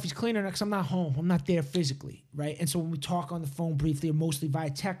can't tell if he's clean or not because I'm not home. I'm not there physically, right? And so when we talk on the phone briefly or mostly via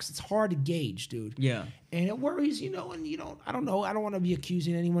text, it's hard to gauge, dude. Yeah. And it worries, you know, and I don't know. I don't want to be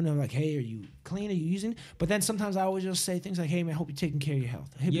accusing anyone of like, hey, are you clean? Are you using? But then sometimes I always just say things like, hey, man, I hope you're taking care of your health.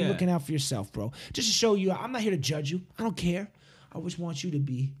 I hope you're Yeah. looking out for yourself, bro. Just to show you, I'm not here to judge you. I don't care. I just want you to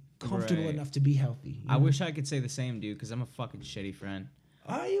be comfortable Right. enough to be healthy. you I know? wish I could say the same, dude, because I'm a fucking shitty friend.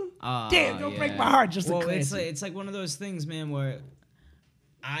 Are you? Oh, Damn, don't break yeah. my heart just well, to it's Clancy. like one of those things, man, where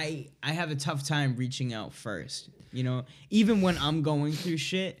I have a tough time reaching out first. You know, even when I'm going through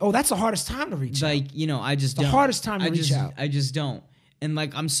shit, Oh, that's the hardest time to reach out. like, you know, I just The don't. hardest time to I reach just, out. I just don't. And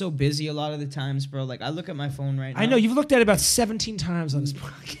like, I'm so busy a lot of the times, bro. Like, I look at my phone right now. I know you've looked at it about 17 times on this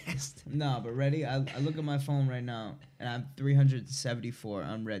podcast. No, but ready? I look at my phone right now, and I have 374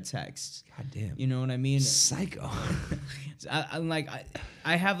 unread texts. God damn. You know what I mean? Psycho. I'm like,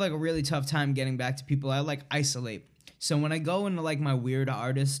 I have like a really tough time getting back to people. I like isolate. So when I go into like my weird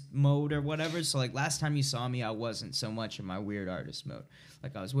artist mode or whatever, so like last time you saw me, I wasn't so much in my weird artist mode.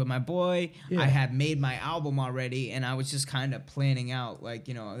 Like I was with my boy, Yeah. I had made my album already, and I was just kind of planning out, like,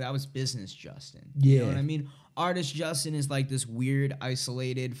 you know, that was business Justin. You know Yeah. what I mean? Artist Justin is like this weird,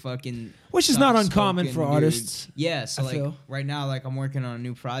 isolated, fucking, Which is not uncommon soft-spoken for dude. artists. Yeah, so I like feel. right now, like I'm working on a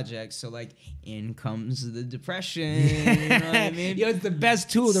new project, so like in comes the depression. You know what I mean? Yo, it's the best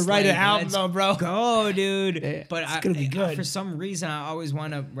tool to It's write like, an album, let's though, bro. Go, dude. Yeah, But it's gonna be good. For some reason, I always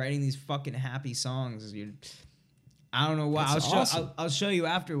wind up writing these fucking happy songs, dude. I don't know why. That's awesome. I'll show you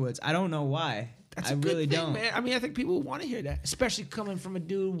afterwards. I don't know why. That's I a good really thing, don't. man. I mean, I think people want to hear that, especially coming from a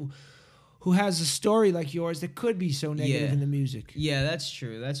dude who has a story like yours that could be so negative Yeah. in the music. Yeah, that's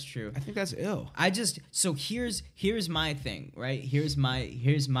true. That's true. I think that's ill. I just so here's my thing, right? Here's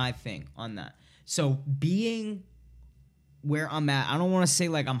my thing on that. So being where I'm at, I don't want to say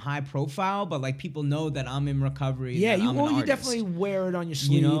like I'm high profile, but like people know that I'm in recovery. Yeah, that I'm an you artist. definitely wear it on your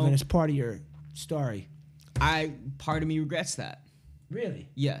sleeve, know? and it's part of your story. Part of me regrets that. Really?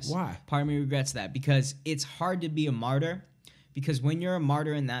 Yes. Why? Part of me regrets that because it's hard to be a martyr, because when you're a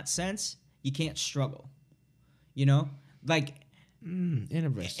martyr in that sense, you can't struggle. You know? Like,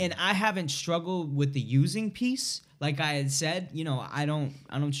 Interesting. and I haven't struggled with the using piece. Like I had said, you know, I don't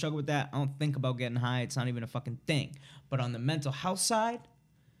struggle with that. I don't think about getting high. It's not even a fucking thing. But on the mental health side,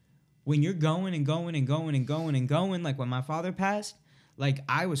 when you're going and going and going and going and going, like when my father passed, like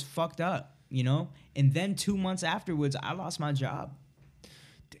I was fucked up, you know? And then 2 months afterwards, I lost my job.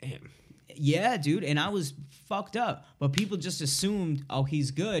 Damn. Yeah, dude, and I was fucked up. But people just assumed, oh,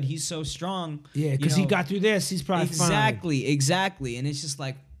 he's good. He's so strong. Yeah, You because he know? got through this. He's probably fine. Exactly. And it's just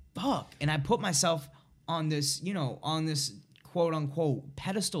like, fuck. And I put myself on this, you know, on this quote unquote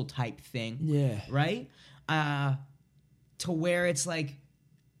pedestal type thing. Yeah. Right? To where it's like,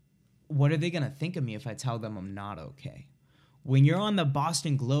 what are they going to think of me if I tell them I'm not okay? when you're on the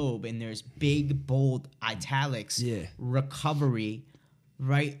Boston Globe and there's big, bold italics, Yeah. recovery,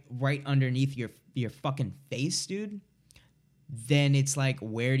 right underneath your fucking face, dude, then it's like,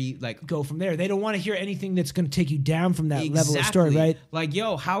 where do you, like, Go from there. They don't want to hear anything that's going to take you down from that level of story, right? Like,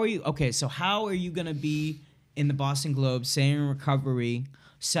 yo, how are you? Okay, so how are you gonna be in the Boston Globe saying recovery,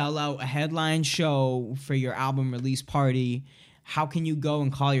 sell out a headline show for your album release party? How can you go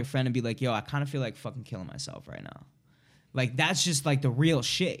and call your friend and be like, yo, I kind of feel like fucking killing myself right now? Like, that's just like the real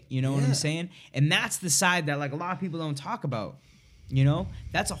shit. You know what I'm Yeah. saying? And that's the side that like a lot of people don't talk about. You know,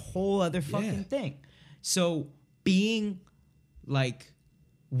 that's a whole other fucking Yeah. thing. So being like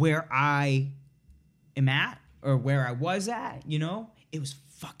where I am at or where I was at, you know, it was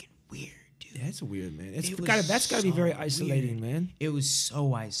fucking weird, dude. Yeah, it's weird, man. It was That's got to be very so isolating, weird. man. It was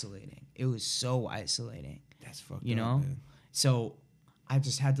so isolating. It was so isolating. That's fucked You up, know? man. So I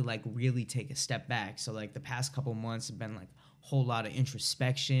just had to like really take a step back. So like the past couple months have been like a whole lot of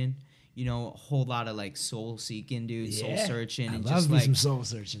introspection, you know, a whole lot of like soul seeking, dude, soul Yeah. searching, I and love just me like, some soul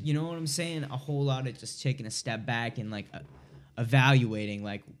searching. you know what I'm saying? A whole lot of just taking a step back and like evaluating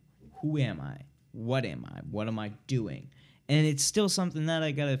like, who am I? What am I? What am I doing? And it's still something that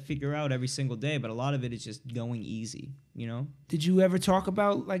I gotta figure out every single day, but a lot of it is just going easy, you know? Did you ever talk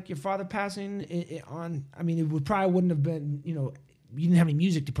about like your father passing on? I mean, probably wouldn't have been, you know, you didn't have any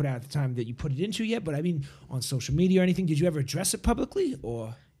music to put out at the time that you put it into yet. But I mean, on social media or anything, did you ever address it publicly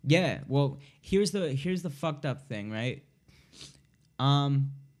or? Yeah, well, here's the fucked up thing, right?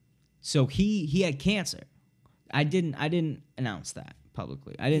 So he had cancer. I didn't announce that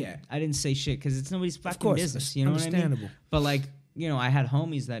publicly. I didn't say shit because it's nobody's fucking course, business. it's You know what I mean? understandable. But like, you know, I had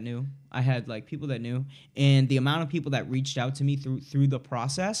homies that knew. I had like people that knew, and the amount of people that reached out to me through the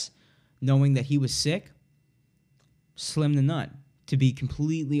process, knowing that he was sick, slim to none. To be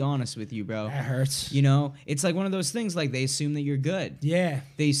completely honest with you, bro. That hurts. You know, it's like one of those things. Like they assume that you're good. Yeah.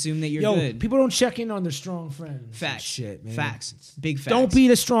 They assume that you're Yo, good. people don't check in on their strong friends. and Facts. Shit, man. Facts. Big facts. Don't be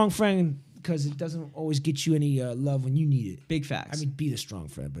the strong friend because it doesn't always get you any love when you need it. big facts. I mean, be the strong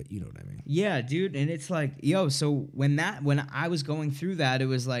friend, but you know what I mean. yeah, dude. And it's like, yo, so when I was going through that, it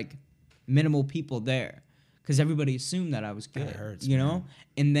was like minimal people there because everybody assumed that I was good. That hurts, you man. know?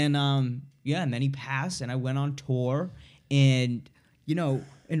 And then, and then he passed and I went on tour and, you know,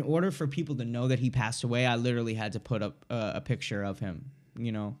 in order for people to know that he passed away, I literally had to put up a picture of him,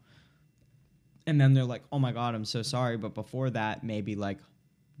 you know? And then they're like, oh my God, I'm so sorry. But before that, maybe like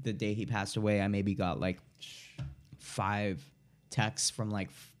the day he passed away, I maybe got like 5 texts from like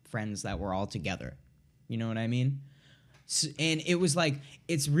friends that were all together. You know what I mean? So, and it was like,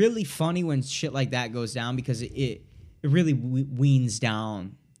 it's really funny when shit like that goes down because it really weans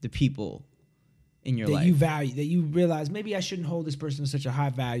down the people in your That life. you value, that you realize maybe I shouldn't hold this person in such a high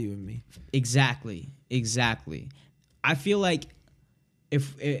value in me. Exactly. I feel like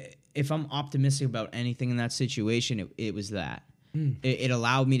if I'm optimistic about anything in that situation, it was that. It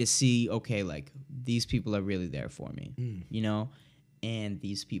allowed me to see, okay, like these people are really there for me, you know, and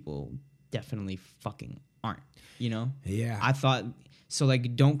these people definitely fucking aren't, you know. Yeah. I thought so.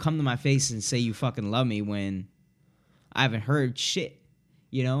 Like, don't come to my face and say you fucking love me when I haven't heard shit.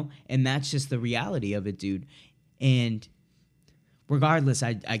 You know, and that's just the reality of it, dude. And regardless,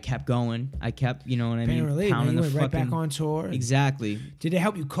 I kept going. I kept, you know what I mean, Apparently, pounding man, the you went right fucking back on tour. Exactly. Did it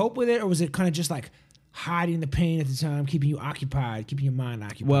help you cope with it, or was it kind of just like hiding the pain at the time, keeping you occupied, keeping your mind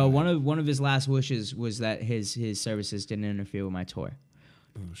occupied? Well, one of his last wishes was that his services didn't interfere with my tour.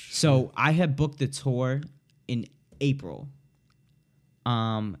 So I had booked the tour in April.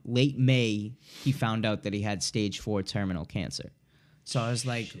 Late May, he found out that he had stage 4 terminal cancer. So I was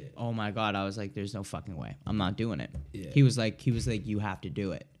like, oh my God. I was like, there's no fucking way. I'm not doing it. Yeah. He was like, you have to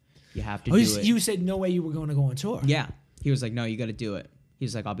do it. You have to do it. You said no way you were going to go on tour. Yeah. He was like, no, you got to do it. He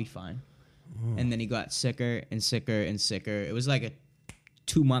was like, I'll be fine. And then he got sicker and sicker and sicker. It was like a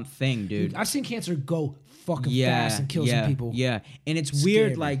 2-month thing, dude. I've seen cancer go fucking fast and kill some people. Yeah. And it's Scary.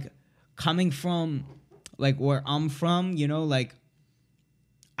 weird, like, coming from, like, where I'm from, you know, like,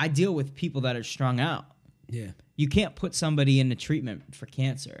 I deal with people that are strung out. Yeah. You can't put somebody into treatment for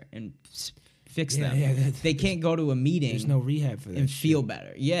cancer and fix Yeah, them. yeah, they can't go to a meeting There's no rehab for that. and shit. feel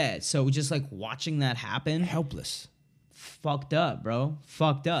better. Yeah. So just, like, watching that happen. Helpless. Fucked up, bro.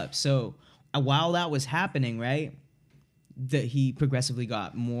 Fucked up. So while that was happening, right, that he progressively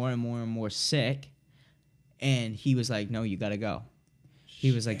got more and more and more sick, and he was like, "No, you gotta go."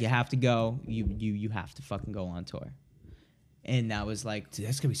 He was like, "You have to go. You have to fucking go on tour." And that was like, Dude,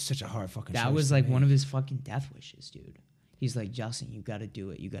 that's gonna be such a hard fucking. that choice was to like make. one of his fucking death wishes, dude. He's like, "Justin, you gotta do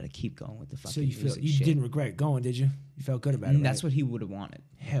it. You gotta keep going with the fucking So you feel music you shit." didn't regret going, did you? You felt good about it. And that's right? what he would have wanted.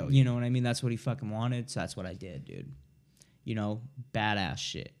 Hell You yeah. know what I mean? That's what he fucking wanted. So that's what I did, dude. you know, badass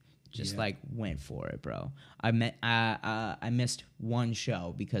shit. Just like went for it, bro. I missed one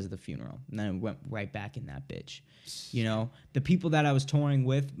show because of the funeral, and then I went right back in that bitch. You know, the people that I was touring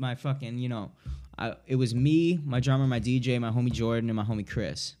with, my fucking, you know, it was me, my drummer, my DJ, my homie Jordan, and my homie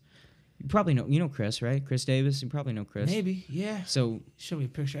Chris. You probably know Chris, right? Chris Davis. You probably know Chris. Maybe, yeah. So show me a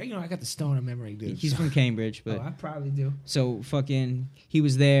picture. You know, I got the stoner memory, dude. he's from Cambridge, but I probably do. so fucking he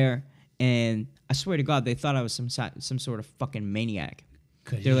was there, and I swear to God, they thought I was some sort of fucking maniac.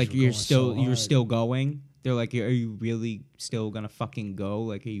 They're like, you're still going. They're like, are you really still gonna fucking go?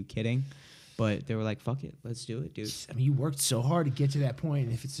 Like, are you kidding? But they were like, fuck it, let's do it, dude. I mean, you worked so hard to get to that point,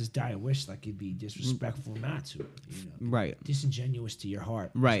 and if it's just dire wish, like it'd be disrespectful not to, you know, Right, disingenuous to your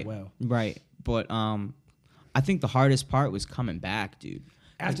heart, right, as well. right. But I think the hardest part was coming back, dude.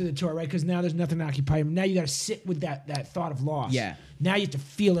 After the tour, right? Because now there's nothing to occupy you. Now you got to sit with that thought of loss. Yeah. Now you have to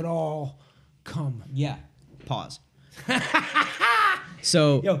feel it all come. Yeah. Pause.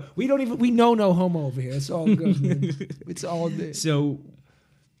 So Yo, we know no homo over here. It's all good, man. It's all good. So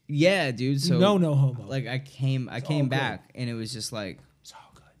yeah, dude. So no homo. Like I came all back, and it was just like It's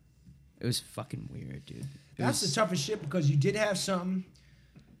all good. it was fucking weird, dude. That's the toughest shit because you did have something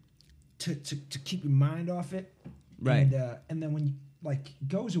to keep your mind off it, Right. And then when you, like it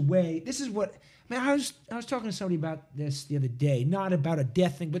goes away, this is what man. I was talking to somebody about this the other day, not about a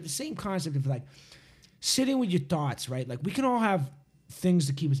death thing, but the same concept of like sitting with your thoughts, right? Like we can all have things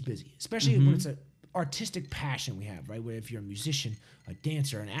to keep us busy, especially when it's an artistic passion we have, right? Where if you're a musician, a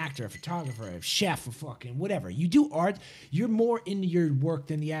dancer, an actor, a photographer, a chef, a fucking whatever, you do art, you're more into your work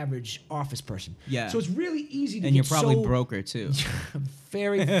than the average office person. Yeah. So it's really easy to And get you're probably so broker too.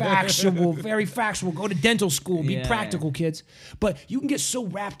 very factual, very factual. Go to dental school, be Yeah. practical, kids. But you can get so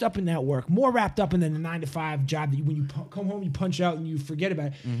wrapped up in that work, more wrapped up in the 9-to-5 job that when you come home, you punch out and you forget about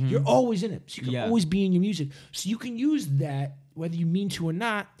it. You're always in it. So you can Yeah. always be in your music. So you can use that, whether you mean to or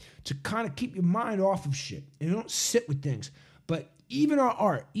not, to kind of keep your mind off of shit. And you don't sit with things. But even our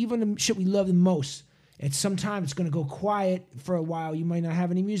art, even the shit we love the most, at some time it's going to go quiet for a while. You might not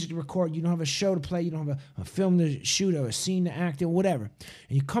have any music to record. You don't have a show to play. You don't have a film to shoot or a scene to act in, whatever.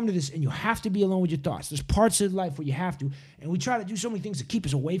 And you come to this and you have to be alone with your thoughts. There's parts of life where you have to. And we try to do so many things to keep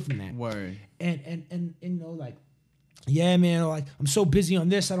us away from that. Word. And you know, like, yeah, man, like I'm so busy on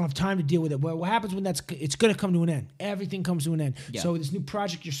this, I don't have time to deal with it. Well, what happens when it's going to come to an end? Everything comes to an end. Yeah. So this new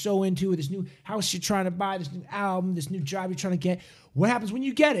project you're so into, this new house you're trying to buy, this new album, this new job you're trying to get, what happens when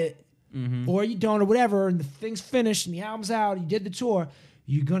you get it, or you don't, or whatever, and the thing's finished and the album's out, you did the tour?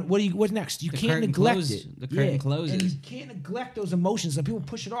 You're gonna what's next? You can't neglect it. The curtain closes. and you can't neglect those emotions. And people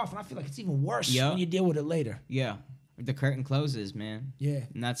push it off, and I feel like it's even worse when you deal with it later. Yeah. The curtain closes, man. Yeah.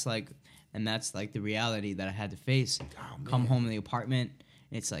 And that's like the reality that I had to face. Oh, Come home to the apartment,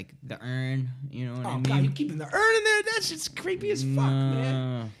 and it's like the urn, you know what I mean? God, you keeping the urn in there? That shit's creepy as fuck,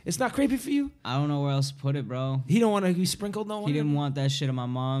 man. It's not creepy for you? I don't know where else to put it, bro. He don't want to be sprinkled no one? He didn't want that shit at my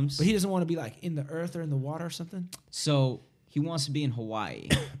mom's. But he doesn't want to be like in the earth or in the water or something? So he wants to be in Hawaii.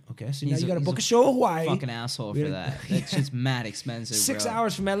 Okay, so now He's you got to he's book a show in Hawaii. Fucking asshole for Yeah. that. That shit's mad expensive, 6 bro.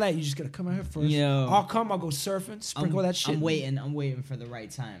 hours from LA. You just got to come out here first. Yo. I'll come. I'll go surfing, sprinkle that shit. I'm waiting for the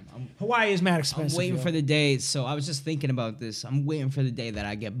right time. Hawaii is mad I'm expensive. waiting yo. for the day. So I was just thinking about this. I'm waiting for the day that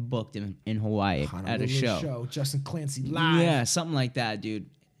I get booked in Hawaii at a Honolulu show. Justin Clancy live. Yeah, something like that, dude.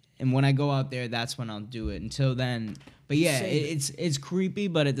 And when I go out there, that's when I'll do it. Until then, but yeah, Save it's creepy,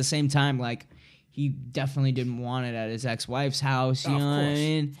 but at the same time, like he definitely didn't want it at his ex-wife's house. You Oh, of know what I course,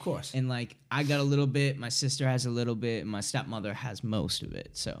 mean? of course. And like I got a little bit, my sister has a little bit, and my stepmother has most of it.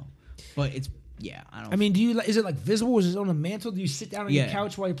 So, but it's I don't. I mean, is it like visible? Is it on a mantle? Do you sit down on your Yeah.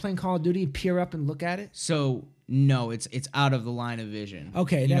 couch while you're playing Call of Duty and peer up and look at it? So no, it's out of the line of vision.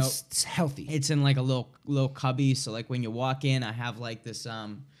 Okay, You know, that's healthy. it's in like a little cubby. So like when you walk in, I have like this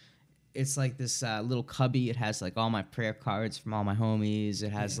it's like this little cubby. It has like all my prayer cards from all my homies. It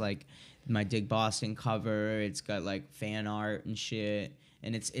has like my Dig Boston cover. It's got like fan art and shit.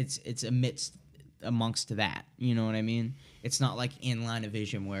 And it's amongst that. You know what I mean? It's not like in line of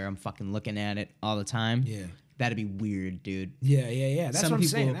vision where I'm fucking looking at it all the time. Yeah. That'd be weird, dude. Yeah. That's Some what I'm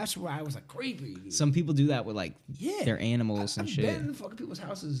saying. people- That's why I was like creepy. Some people do that with like Yeah. their animals and I've shit. been in fucking people's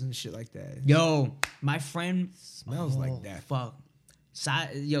houses and shit like that. Yo, my friend Smells like that. Fuck.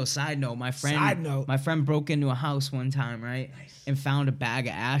 Side note, my friend. Side note. My friend broke into a house one time, right, Nice. and found a bag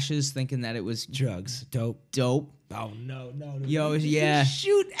of ashes, thinking that it was Drugs. Dope. dope. Oh no. Yo, Did you yeah.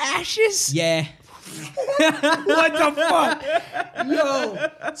 shoot ashes? Yeah, What the fuck?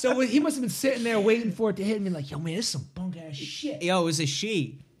 Yo. So he must have been sitting there waiting for it to hit me like, yo, man, this is some bunk ass shit. yo, it was a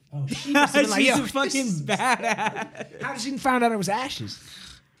she. Oh, she must have been like, She's yo, a fucking badass. how did she find out it was ashes?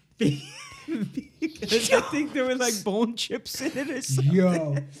 Because I think there were like bone chips in it or something.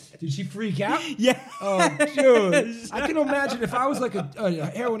 Yo, did she freak out? Yeah. Oh, dude. I can imagine if I was like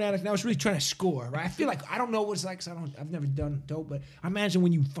a heroin addict and I was really trying to score, right? I feel like I don't know what it's like 'cause I've never done dope, but I imagine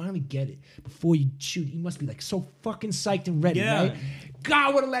when you finally get it, before you shoot, you must be like so fucking psyched and ready, Yeah. right?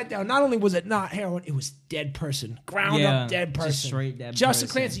 God, what a letdown. Not only was it not heroin, it was dead person. Ground up dead person. just straight dead Justin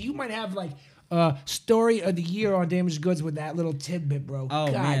person. Clancy, you might have like story of the year on Damaged Goods with that little tidbit, bro. Oh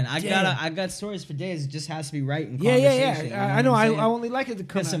God man, damn. I got stories for days. It just has to be right in Yeah, conversation. yeah. you know I know. what I I'm saying? only like it to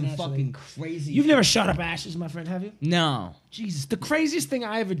come Got out some naturally. fucking crazy. You've never shot up ashes, my friend, have you? No. Jesus, the craziest thing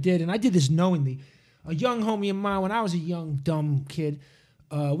I ever did, and I did this knowingly. A young homie of mine, when I was a young dumb kid,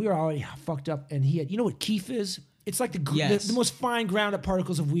 we were already fucked up, and he had. You know what keef is? It's like Yes. the most fine ground up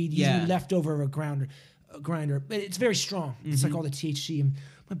particles of weed, usually Yeah. left over of a grinder. But it's very strong. It's like all the THC. And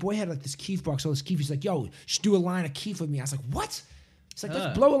my boy had like this keef box, all this keef. He's like, "Yo, just do a line of keef with me." I was like, "What?" It's like,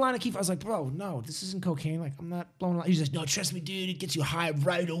 let's blow a line of keef. I was like, "Bro, no, this isn't cocaine. Like, I'm not blowing a line." He's like, "No, trust me, dude. It gets you high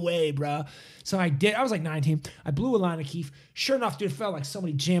right away, bro." So I did. I was like 19. I blew a line of keef. Sure enough, dude, it felt like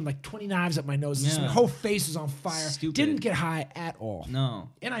somebody jammed like 20 knives up my nose. Yeah. My whole face was on fire. Stupid. Didn't get high at all. No.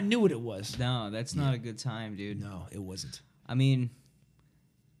 And I knew what it was. No, that's not a good time, dude. No, it wasn't. I mean,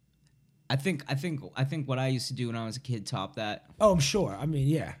 I think what I used to do when I was a kid topped that. Oh, I'm sure. I mean,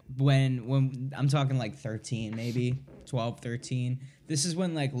 yeah. When I'm talking like 13, maybe 12, 13. This is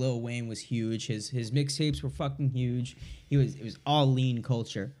when like Lil Wayne was huge. His mixtapes were fucking huge. It was all lean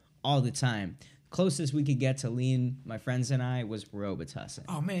culture all the time. Closest we could get to lean, my friends and I, was Robitussin.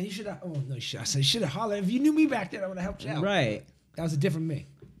 Oh man, you should have. Oh no, I said you should have hollered. If you knew me back then, I would have helped you out. Right. That was a different me.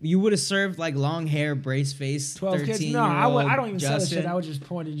 You would have served like long hair, brace face, 12 kids? No, I don't even say that shit. I would just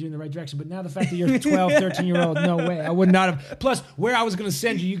pointed you in the right direction. But now the fact that you're 12, 13-year-old, no way. I would not have. Plus, where I was going to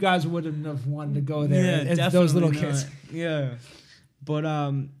send you, you guys wouldn't have wanted to go there as those little kids. Yeah.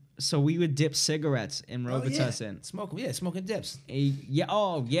 But so we would dip cigarettes in Robitussin. Smoking dips.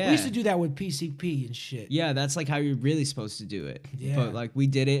 Yeah. We used to do that with PCP and shit. Yeah, that's like how you're really supposed to do it. Yeah. But like we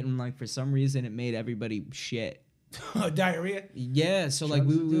did it, and like for some reason it made everybody shit. Diarrhea? Yeah, so like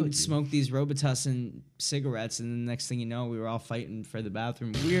we Drugs do it, would dude. smoke these Robitussin cigarettes, and then the next thing you know, we were all fighting for the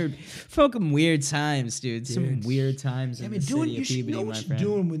bathroom. Fucking weird times, dude. Some Dude. weird times I in mean, the city you of should Peabody, know my what you're friend.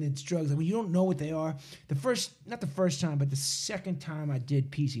 doing when it's drugs. Like, when you don't know what they are. Not the first time, but the second time I did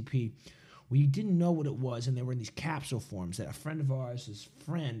PCP, we didn't know what it was, and they were in these capsule forms that a friend of ours, his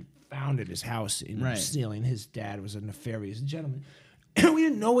friend, found at his house in Right. stealing. His dad was a nefarious gentleman. And we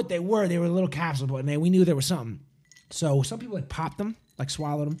didn't know what they were. They were a little capsule, but we knew there was something. So some people like popped them, like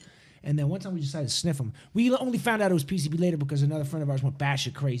swallowed them. And then one time we decided to sniff them. We only found out it was PCP later because another friend of ours went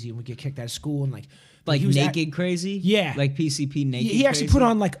batshit crazy and we get kicked out of school and Like he was naked crazy? Yeah. Like PCP naked he actually crazy? put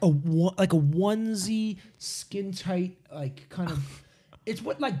on like a onesie, skin tight, like kind of. It's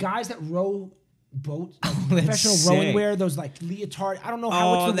what like guys that row boats, like that's professional rowing sick. wear those like leotard. I don't know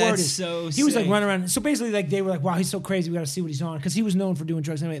how what's the word that's is. so he was like sick. running around. So basically, like they were like, "Wow, he's so crazy. We got to see what he's on," because he was known for doing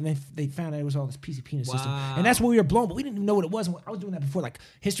drugs anyway. And then they found out it was all this PCP in his system, Wow. and that's when we were blown. But we didn't even know what it was. And I was doing that before, like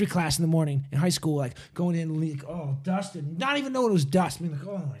history class in the morning in high school, like going in, like, oh, dust, and not even knowing it was dust. I mean, like,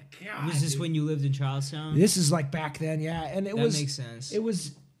 oh my god. Was this dude. when you lived in Charlestown? This is like back then, yeah, and it That was makes sense. It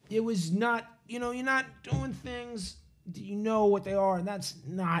was not, you're not doing things that you know what they are, and that's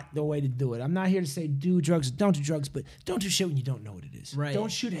not the way to do it. I'm not here to say do drugs, don't do drugs, but don't do shit when you don't know what it is. Right.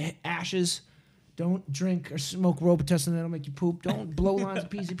 Don't shoot ashes. Don't drink or smoke Robitussin that'll make you poop. Don't blow lines of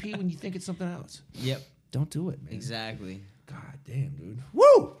PCP when you think it's something else. Yep. Don't do it, man. Exactly. God damn, dude.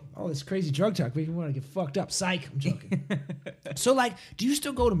 Woo! All this crazy drug talk making me want to get fucked up. Psych. I'm joking. So, like, do you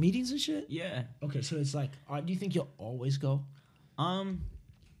still go to meetings and shit? Yeah. Okay, so it's like, do you think you'll always go?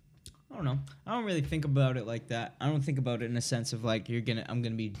 I don't know. I don't really think about it like that. I don't think about it in a sense of like I'm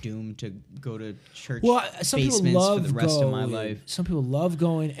gonna be doomed to go to church Well, some people basements love for the rest of my going. life. Some people love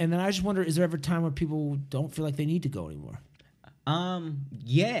going, and then I just wonder: is there ever a time where people don't feel like they need to go anymore?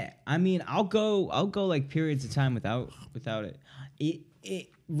 Yeah. I mean, I'll go like periods of time without it. It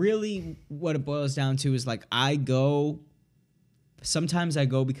really what it boils down to is like sometimes I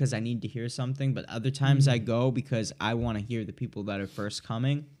go because I need to hear something, but other times I go because I want to hear the people that are first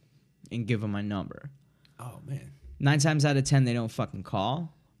coming and give them my number. Oh man, 9 times out of 10 they don't fucking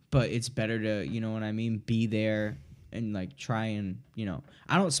call, but it's better to, you know what I mean, be there and like try and,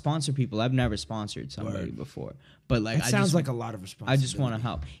 I don't sponsor people. I've never sponsored somebody Word. before, but like that I sounds just, like a lot of responsibility. I just want to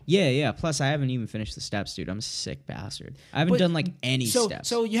help. Yeah. Plus I haven't even finished the steps, dude. I'm a sick bastard. I haven't done like any steps.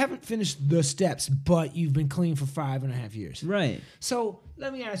 So you haven't finished the steps, but you've been clean for 5.5 years. Right. So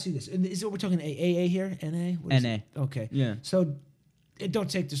let me ask you this: is it we're talking AA here? NA? What is NA. it? Okay. Yeah. So don't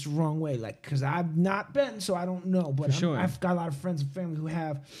take this the wrong way, like, because I've not been, so I don't know. But sure. I've got a lot of friends and family who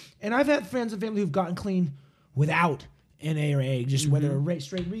have, and I've had friends and family who've gotten clean without NA or AA, just whether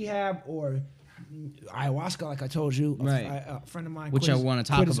straight rehab or ayahuasca, like I told you. Right. A friend of mine, Which quit I his- wanna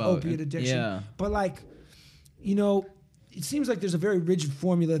talk quit his about. opiate addiction. Yeah. But like, you know, it seems like there's a very rigid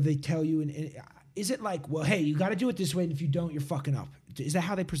formula they tell you, and is it like, well, hey, you got to do it this way, and if you don't, you're fucking up? Is that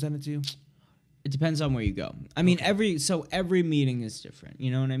how they present it to you? It depends on where you go. I mean, every meeting is different.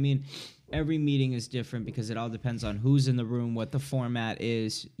 You know what I mean? Every meeting is different because it all depends on who's in the room, what the format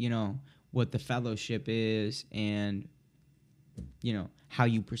is, you know, what the fellowship is, and, you know, how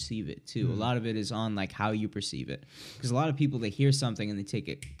you perceive it too. A lot of it is on like how you perceive it, because a lot of people, they hear something and they take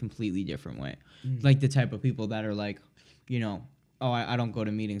it a completely different way. Like the type of people that are like, you know, oh, I don't go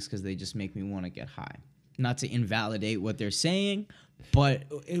to meetings because they just make me want to get high. Not to invalidate what they're saying, but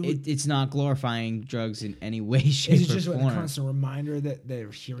it's not glorifying drugs in any way, shape, Is it or just a form. constant reminder that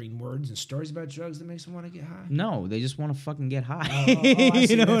they're hearing words and stories about drugs that makes them want to get high? No, they just want to fucking get high. I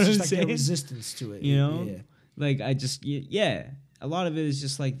see. You know That's what just I'm like saying? their resistance to it. You know, Yeah. like yeah. A lot of it is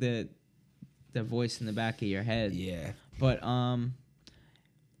just like the voice in the back of your head. Yeah. But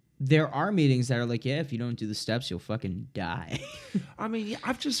there are meetings that are like, yeah, if you don't do the steps, you'll fucking die. I mean, yeah,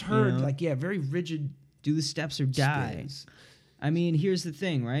 I've just heard know? like, very rigid Do the steps or die. things. I mean, here's the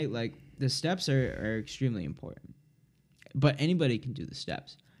thing, right? Like, the steps are extremely important. But anybody can do the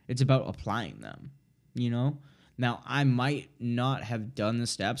steps. It's about applying them, you know? Now, I might not have done the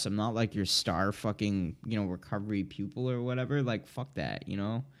steps. I'm not like your star fucking, you know, recovery pupil or whatever. Like, fuck that, you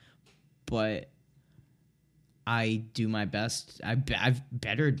know? But I do my best. I've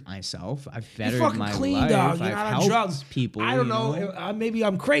bettered myself. I've You're bettered fucking my clean, life. dog. You're I've not on helped drugs. people. I don't you know. Maybe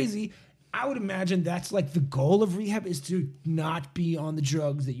I'm crazy. I would imagine that's like the goal of rehab is to not be on the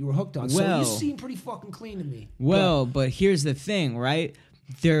drugs that you were hooked on. So Well- you seem pretty fucking clean to me. Well, but here's the thing, right?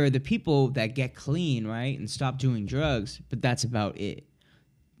 There are the people that get clean, right, and stop doing drugs, but that's about it.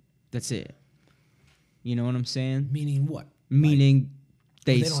 That's it. You know what I'm saying? Meaning what? Meaning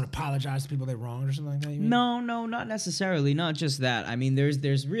They they don't apologize to people they wronged or something like that? You mean? No, not necessarily. Not just that. I mean, there's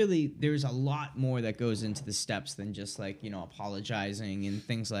a lot more that goes into the steps than just like, you know, apologizing and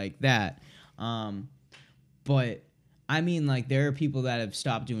things like that. But I mean, like, there are people that have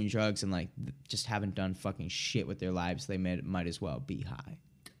stopped doing drugs and like just haven't done fucking shit with their lives. They might as well be high.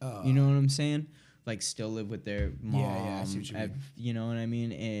 You know what I'm saying? Like, still live with their mom. Yeah, I see what you mean. You know what I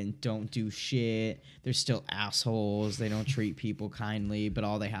mean? And don't do shit. They're still assholes. They don't treat people kindly, but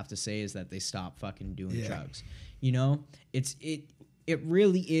all they have to say is that they stop fucking doing drugs. You know? It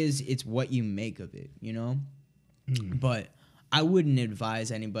really is, it's what you make of it, you know? But I wouldn't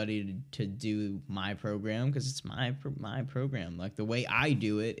advise anybody to do my program because it's my program. Like, the way I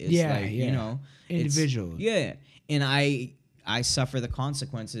do it is you know, individual. Yeah. And I suffer the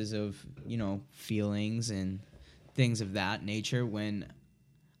consequences of, you know, feelings and things of that nature when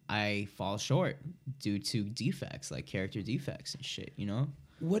I fall short due to defects, like character defects and shit, you know?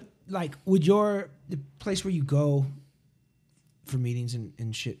 What, like, would the place where you go for meetings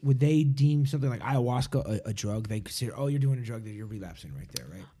and shit, would they deem something like ayahuasca a drug? They consider, oh, you're doing a drug that you're relapsing right there,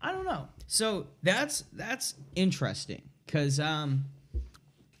 right? I don't know. So that's interesting because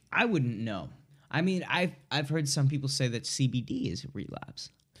I wouldn't know. I mean, I've heard some people say that CBD is a relapse.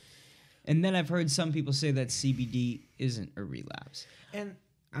 And then I've heard some people say that CBD isn't a relapse. And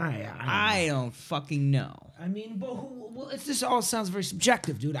I don't fucking know. I mean, but this all sounds very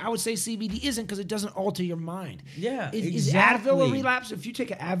subjective, dude. I would say CBD isn't because it doesn't alter your mind. Yeah, Is exactly. Advil a relapse? If you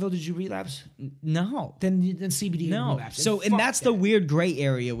take an Advil, did you relapse? No. Then CBD is a No. relapse. So, and fuck that's that. the weird gray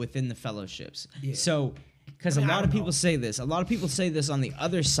area within the fellowships. Yeah. So, because I mean, a I lot of don't people know. say this. A lot of people say this on the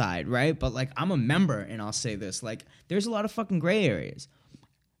other side, right? But, like, I'm a member, and I'll say this. Like, there's a lot of fucking gray areas.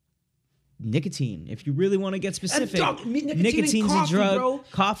 Nicotine, if you really want to get specific. dog, Nicotine's and coffee, a drug. bro.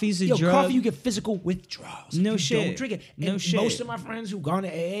 Coffee's a Yo, drug. coffee, you get physical withdrawals. No You shit. Don't drink it. No And shit. Most of my friends who've gone to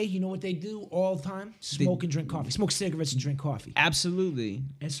AA, you know what they do all the time? Smoke and drink coffee. Smoke cigarettes and drink coffee. Absolutely.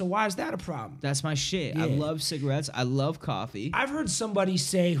 And so why is that a problem? That's my shit. I Yeah. love cigarettes. I love coffee. I've heard somebody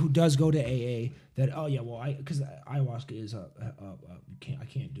say who does go to AA that, oh yeah, well, because ayahuasca is I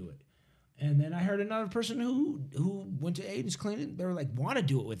can't do it. And then I heard another person who went to AA and is clean, and they were like, want to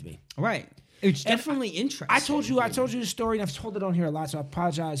do it with me. Right. It's And definitely interesting. I told you the story, and I've told it on here a lot, so I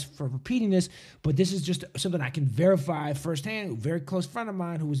apologize for repeating this, but this is just something I can verify firsthand. A very close friend of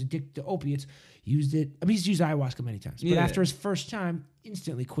mine who was addicted to opiates used it. I mean, he's used ayahuasca many times, but Yeah. after his first time,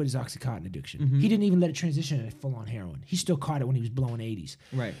 instantly quit his Oxycontin addiction. Mm-hmm. He didn't even let it transition into full-on heroin. He still caught it when he was blowing 80s.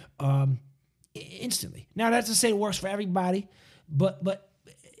 Right. Instantly. Now, that's to say it works for everybody, but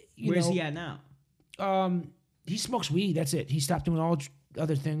you Where's know, he at now? He smokes weed. That's it. He stopped doing all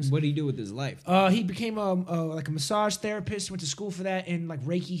other things. What did he do with his life? He became like a massage therapist. Went to school for that and like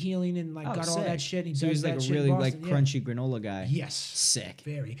Reiki healing and like got all sick. that shit. He So does he's like that a shit in really Boston, like yeah. crunchy granola guy. Yes. Sick.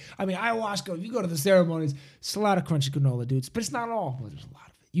 Very. I mean, ayahuasca, if you go to the ceremonies, it's a lot of crunchy granola, dudes. But it's not all. But there's a lot of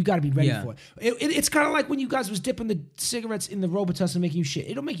it. You got to be ready Yeah. for it. It's kind of like when you guys was dipping the cigarettes in the Robitussin and making you shit.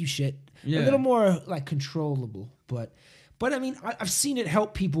 It'll make you shit. Yeah. A little more like controllable. But I mean, I've seen it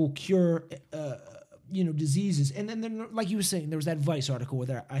help people cure diseases. And then, like you were saying, there was that Vice article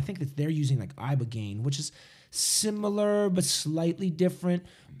where I think that they're using like Ibogaine, which is similar but slightly different,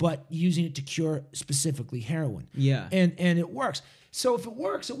 but using it to cure specifically heroin. Yeah. And it works. So if it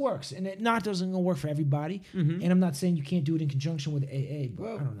works, it works. And it doesn't work for everybody. And I'm not saying you can't do it in conjunction with AA,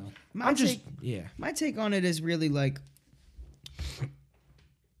 but I don't know. My take on it is really like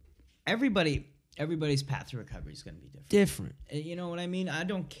everybody's path to recovery is going to be different. You know what I mean? I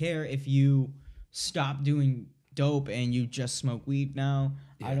don't care if you stop doing dope and you just smoke weed now.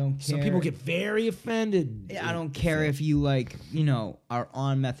 Yeah. I don't care. Some people get very offended. I don't care if you like, are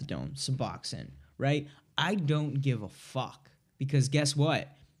on methadone, Suboxone, right? I don't give a fuck because guess what?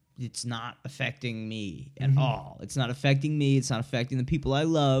 It's not affecting me at all. It's not affecting me. It's not affecting the people I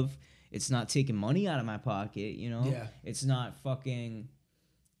love. It's not taking money out of my pocket, Yeah. It's not fucking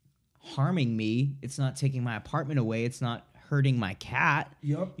harming me. It's not taking my apartment away. It's not hurting my cat.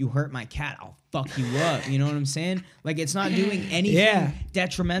 Yep. You hurt my cat, I'll fuck you up. You know what I'm saying? Like it's not doing anything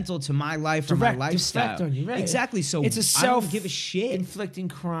detrimental to my life or my lifestyle. Effect on you, right? Exactly. So it's a I don't give a shit. Inflicting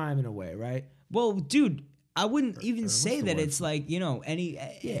crime in a way, right? Well, dude, I wouldn't even say that it's like,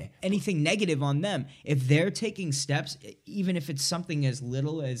 anything negative on them. If they're taking steps, even if it's something as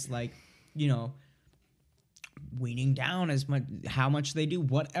little as like, weaning down as much how much they do,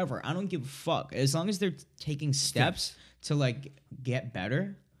 whatever. I don't give a fuck. As long as they're taking steps to like get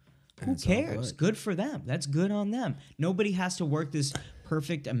better, who cares? Good for them. That's good on them. Nobody has to work this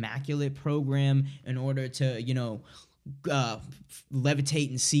perfect, immaculate program in order to, levitate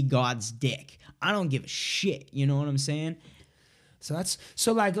and see God's dick. I don't give a shit. You know what I'm saying?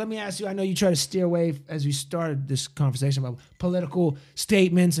 So like, let me ask you, I know you try to steer away as we started this conversation about political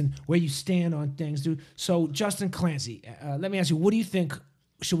statements and where you stand on things, dude. So Justin Clancy, let me ask you, what do you think?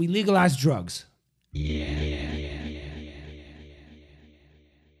 Should we legalize drugs? Yeah.